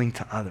healing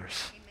to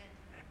others?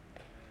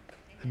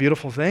 It's a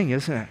beautiful thing,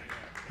 isn't it?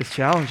 It's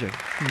challenging.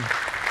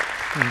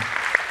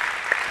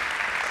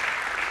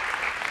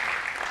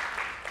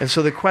 And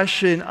so the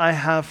question I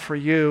have for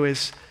you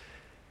is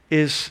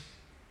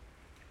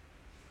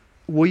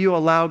will you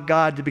allow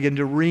God to begin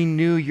to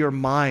renew your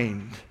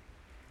mind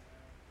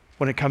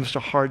when it comes to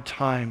hard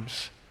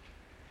times?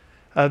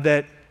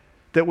 That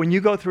when you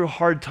go through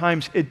hard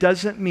times, it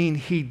doesn't mean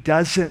He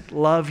doesn't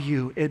love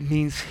you. It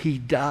means He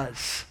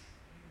does.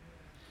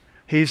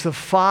 He's the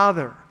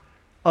Father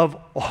of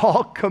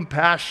all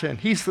compassion.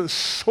 He's the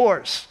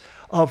source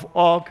of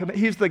all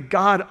compassion. He's the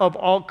God of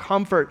all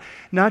comfort,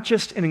 not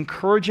just in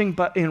encouraging,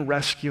 but in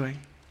rescuing.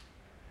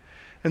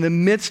 In the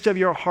midst of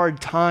your hard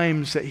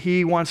times that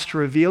He wants to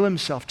reveal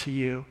Himself to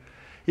you,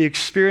 you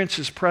experience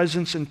His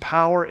presence and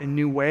power in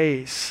new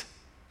ways.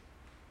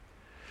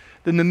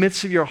 In the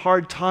midst of your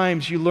hard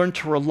times, you learn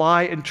to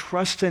rely and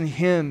trust in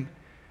Him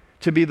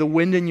to be the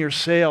wind in your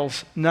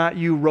sails, not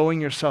you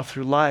rowing yourself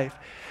through life.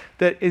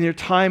 That in your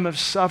time of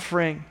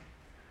suffering,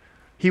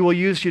 He will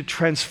use you to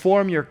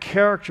transform your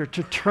character,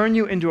 to turn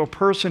you into a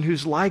person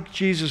who's like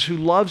Jesus, who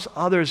loves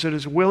others and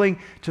is willing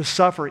to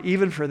suffer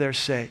even for their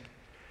sake,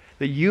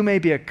 that you may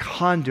be a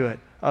conduit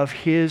of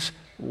His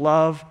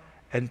love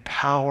and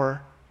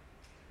power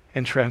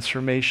and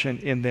transformation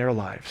in their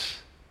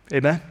lives.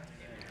 Amen?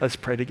 Let's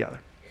pray together.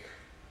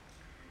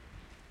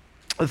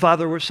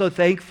 Father, we're so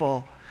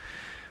thankful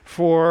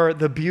for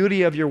the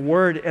beauty of your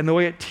word and the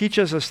way it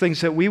teaches us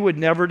things that we would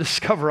never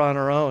discover on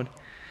our own.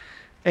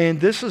 And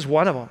this is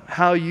one of them,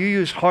 how you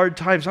use hard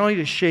times not only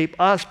to shape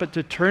us, but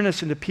to turn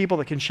us into people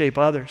that can shape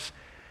others.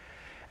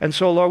 And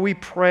so, Lord, we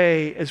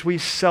pray as we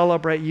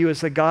celebrate you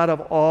as the God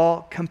of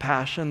all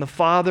compassion, the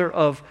Father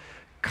of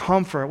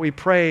comfort. We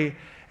pray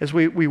as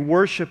we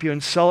worship you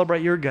and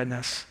celebrate your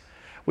goodness.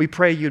 We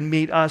pray you'd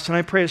meet us. And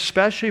I pray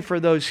especially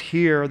for those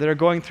here that are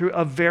going through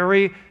a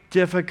very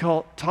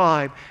difficult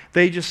time.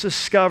 They just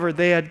discovered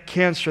they had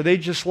cancer. They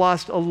just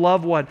lost a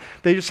loved one.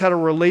 They just had a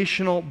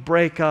relational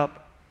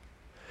breakup.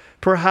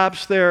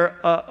 Perhaps they're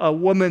a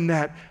woman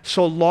that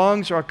so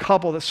longs, or a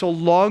couple that so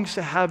longs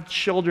to have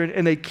children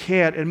and they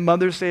can't, and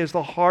Mother's Day is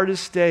the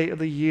hardest day of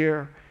the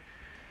year.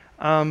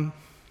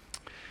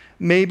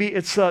 Maybe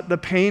it's the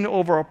pain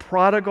over a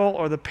prodigal,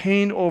 or the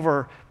pain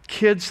over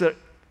kids that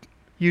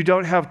you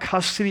don't have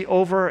custody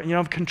over and you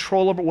don't have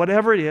control over,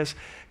 whatever it is.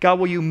 God,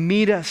 will you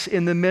meet us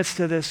in the midst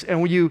of this, and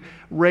will you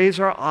raise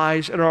our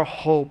eyes and our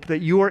hope that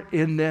you are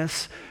in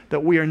this,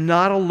 that we are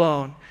not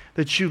alone,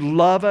 that you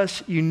love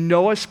us, you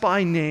know us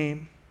by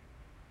name,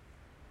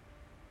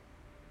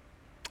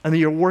 and that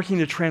you're working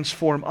to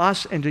transform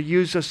us and to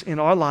use us in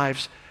our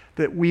lives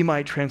that we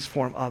might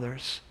transform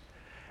others.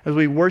 As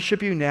we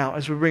worship you now,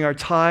 as we bring our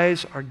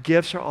tithes, our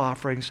gifts, our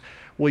offerings,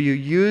 will you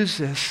use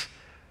this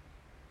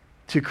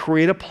to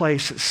create a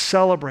place that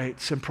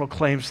celebrates and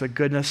proclaims the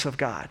goodness of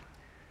God?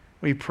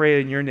 We pray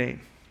in your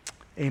name.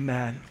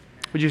 Amen.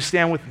 Would you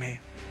stand with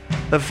me?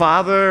 The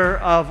Father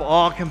of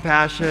all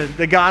compassion,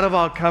 the God of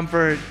all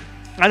comfort.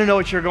 I don't know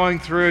what you're going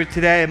through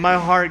today. My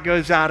heart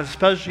goes out,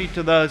 especially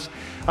to those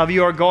of you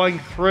who are going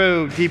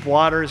through deep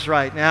waters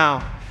right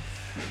now.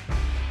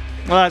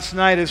 Last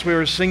night, as we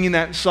were singing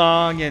that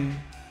song, and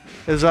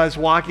as I was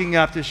walking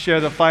up to share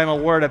the final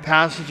word, a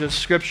passage of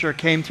Scripture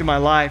came to my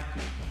life.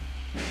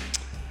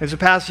 There's a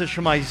passage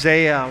from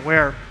Isaiah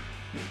where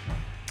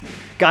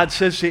God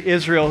says to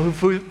Israel,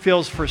 who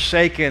feels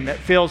forsaken, that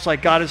feels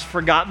like God has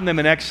forgotten them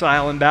in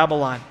exile in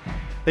Babylon.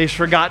 They've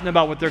forgotten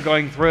about what they're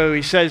going through.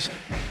 He says,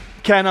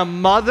 can a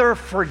mother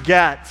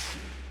forget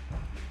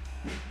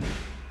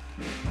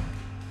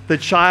the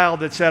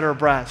child that's at her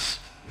breast?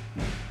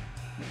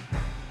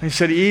 He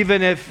said,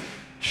 even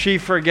if she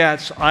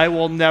forgets, I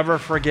will never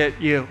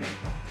forget you.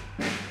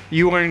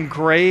 You are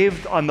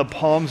engraved on the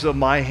palms of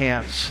my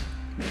hands.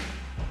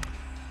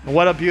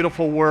 What a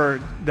beautiful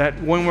word,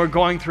 that when we're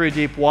going through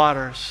deep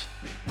waters,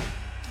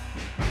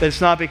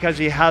 it's not because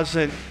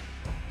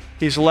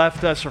he's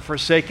left us or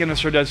forsaken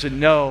us or doesn't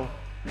know,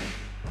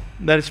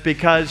 that it's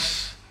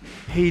because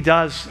he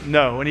does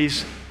know, and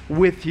he's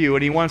with you,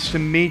 and he wants to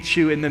meet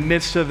you in the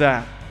midst of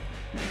that,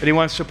 and he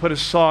wants to put a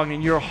song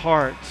in your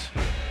heart.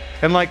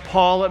 And like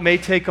Paul, it may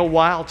take a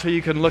while till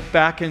you can look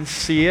back and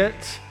see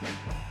it,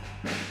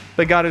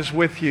 but God is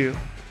with you,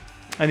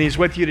 and he's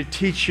with you to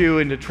teach you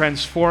and to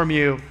transform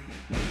you,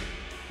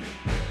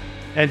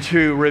 and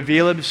to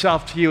reveal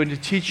himself to you, and to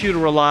teach you to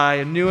rely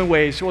in new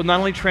ways that will not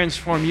only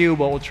transform you,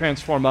 but will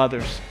transform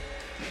others.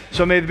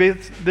 So may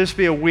this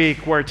be a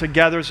week where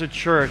together as a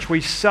church,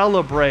 we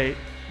celebrate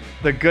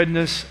the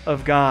goodness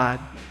of God.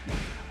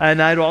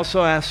 And I'd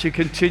also ask you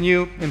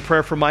continue in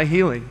prayer for my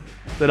healing,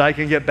 that I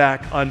can get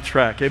back on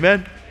track.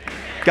 Amen?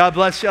 God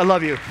bless you. I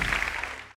love you.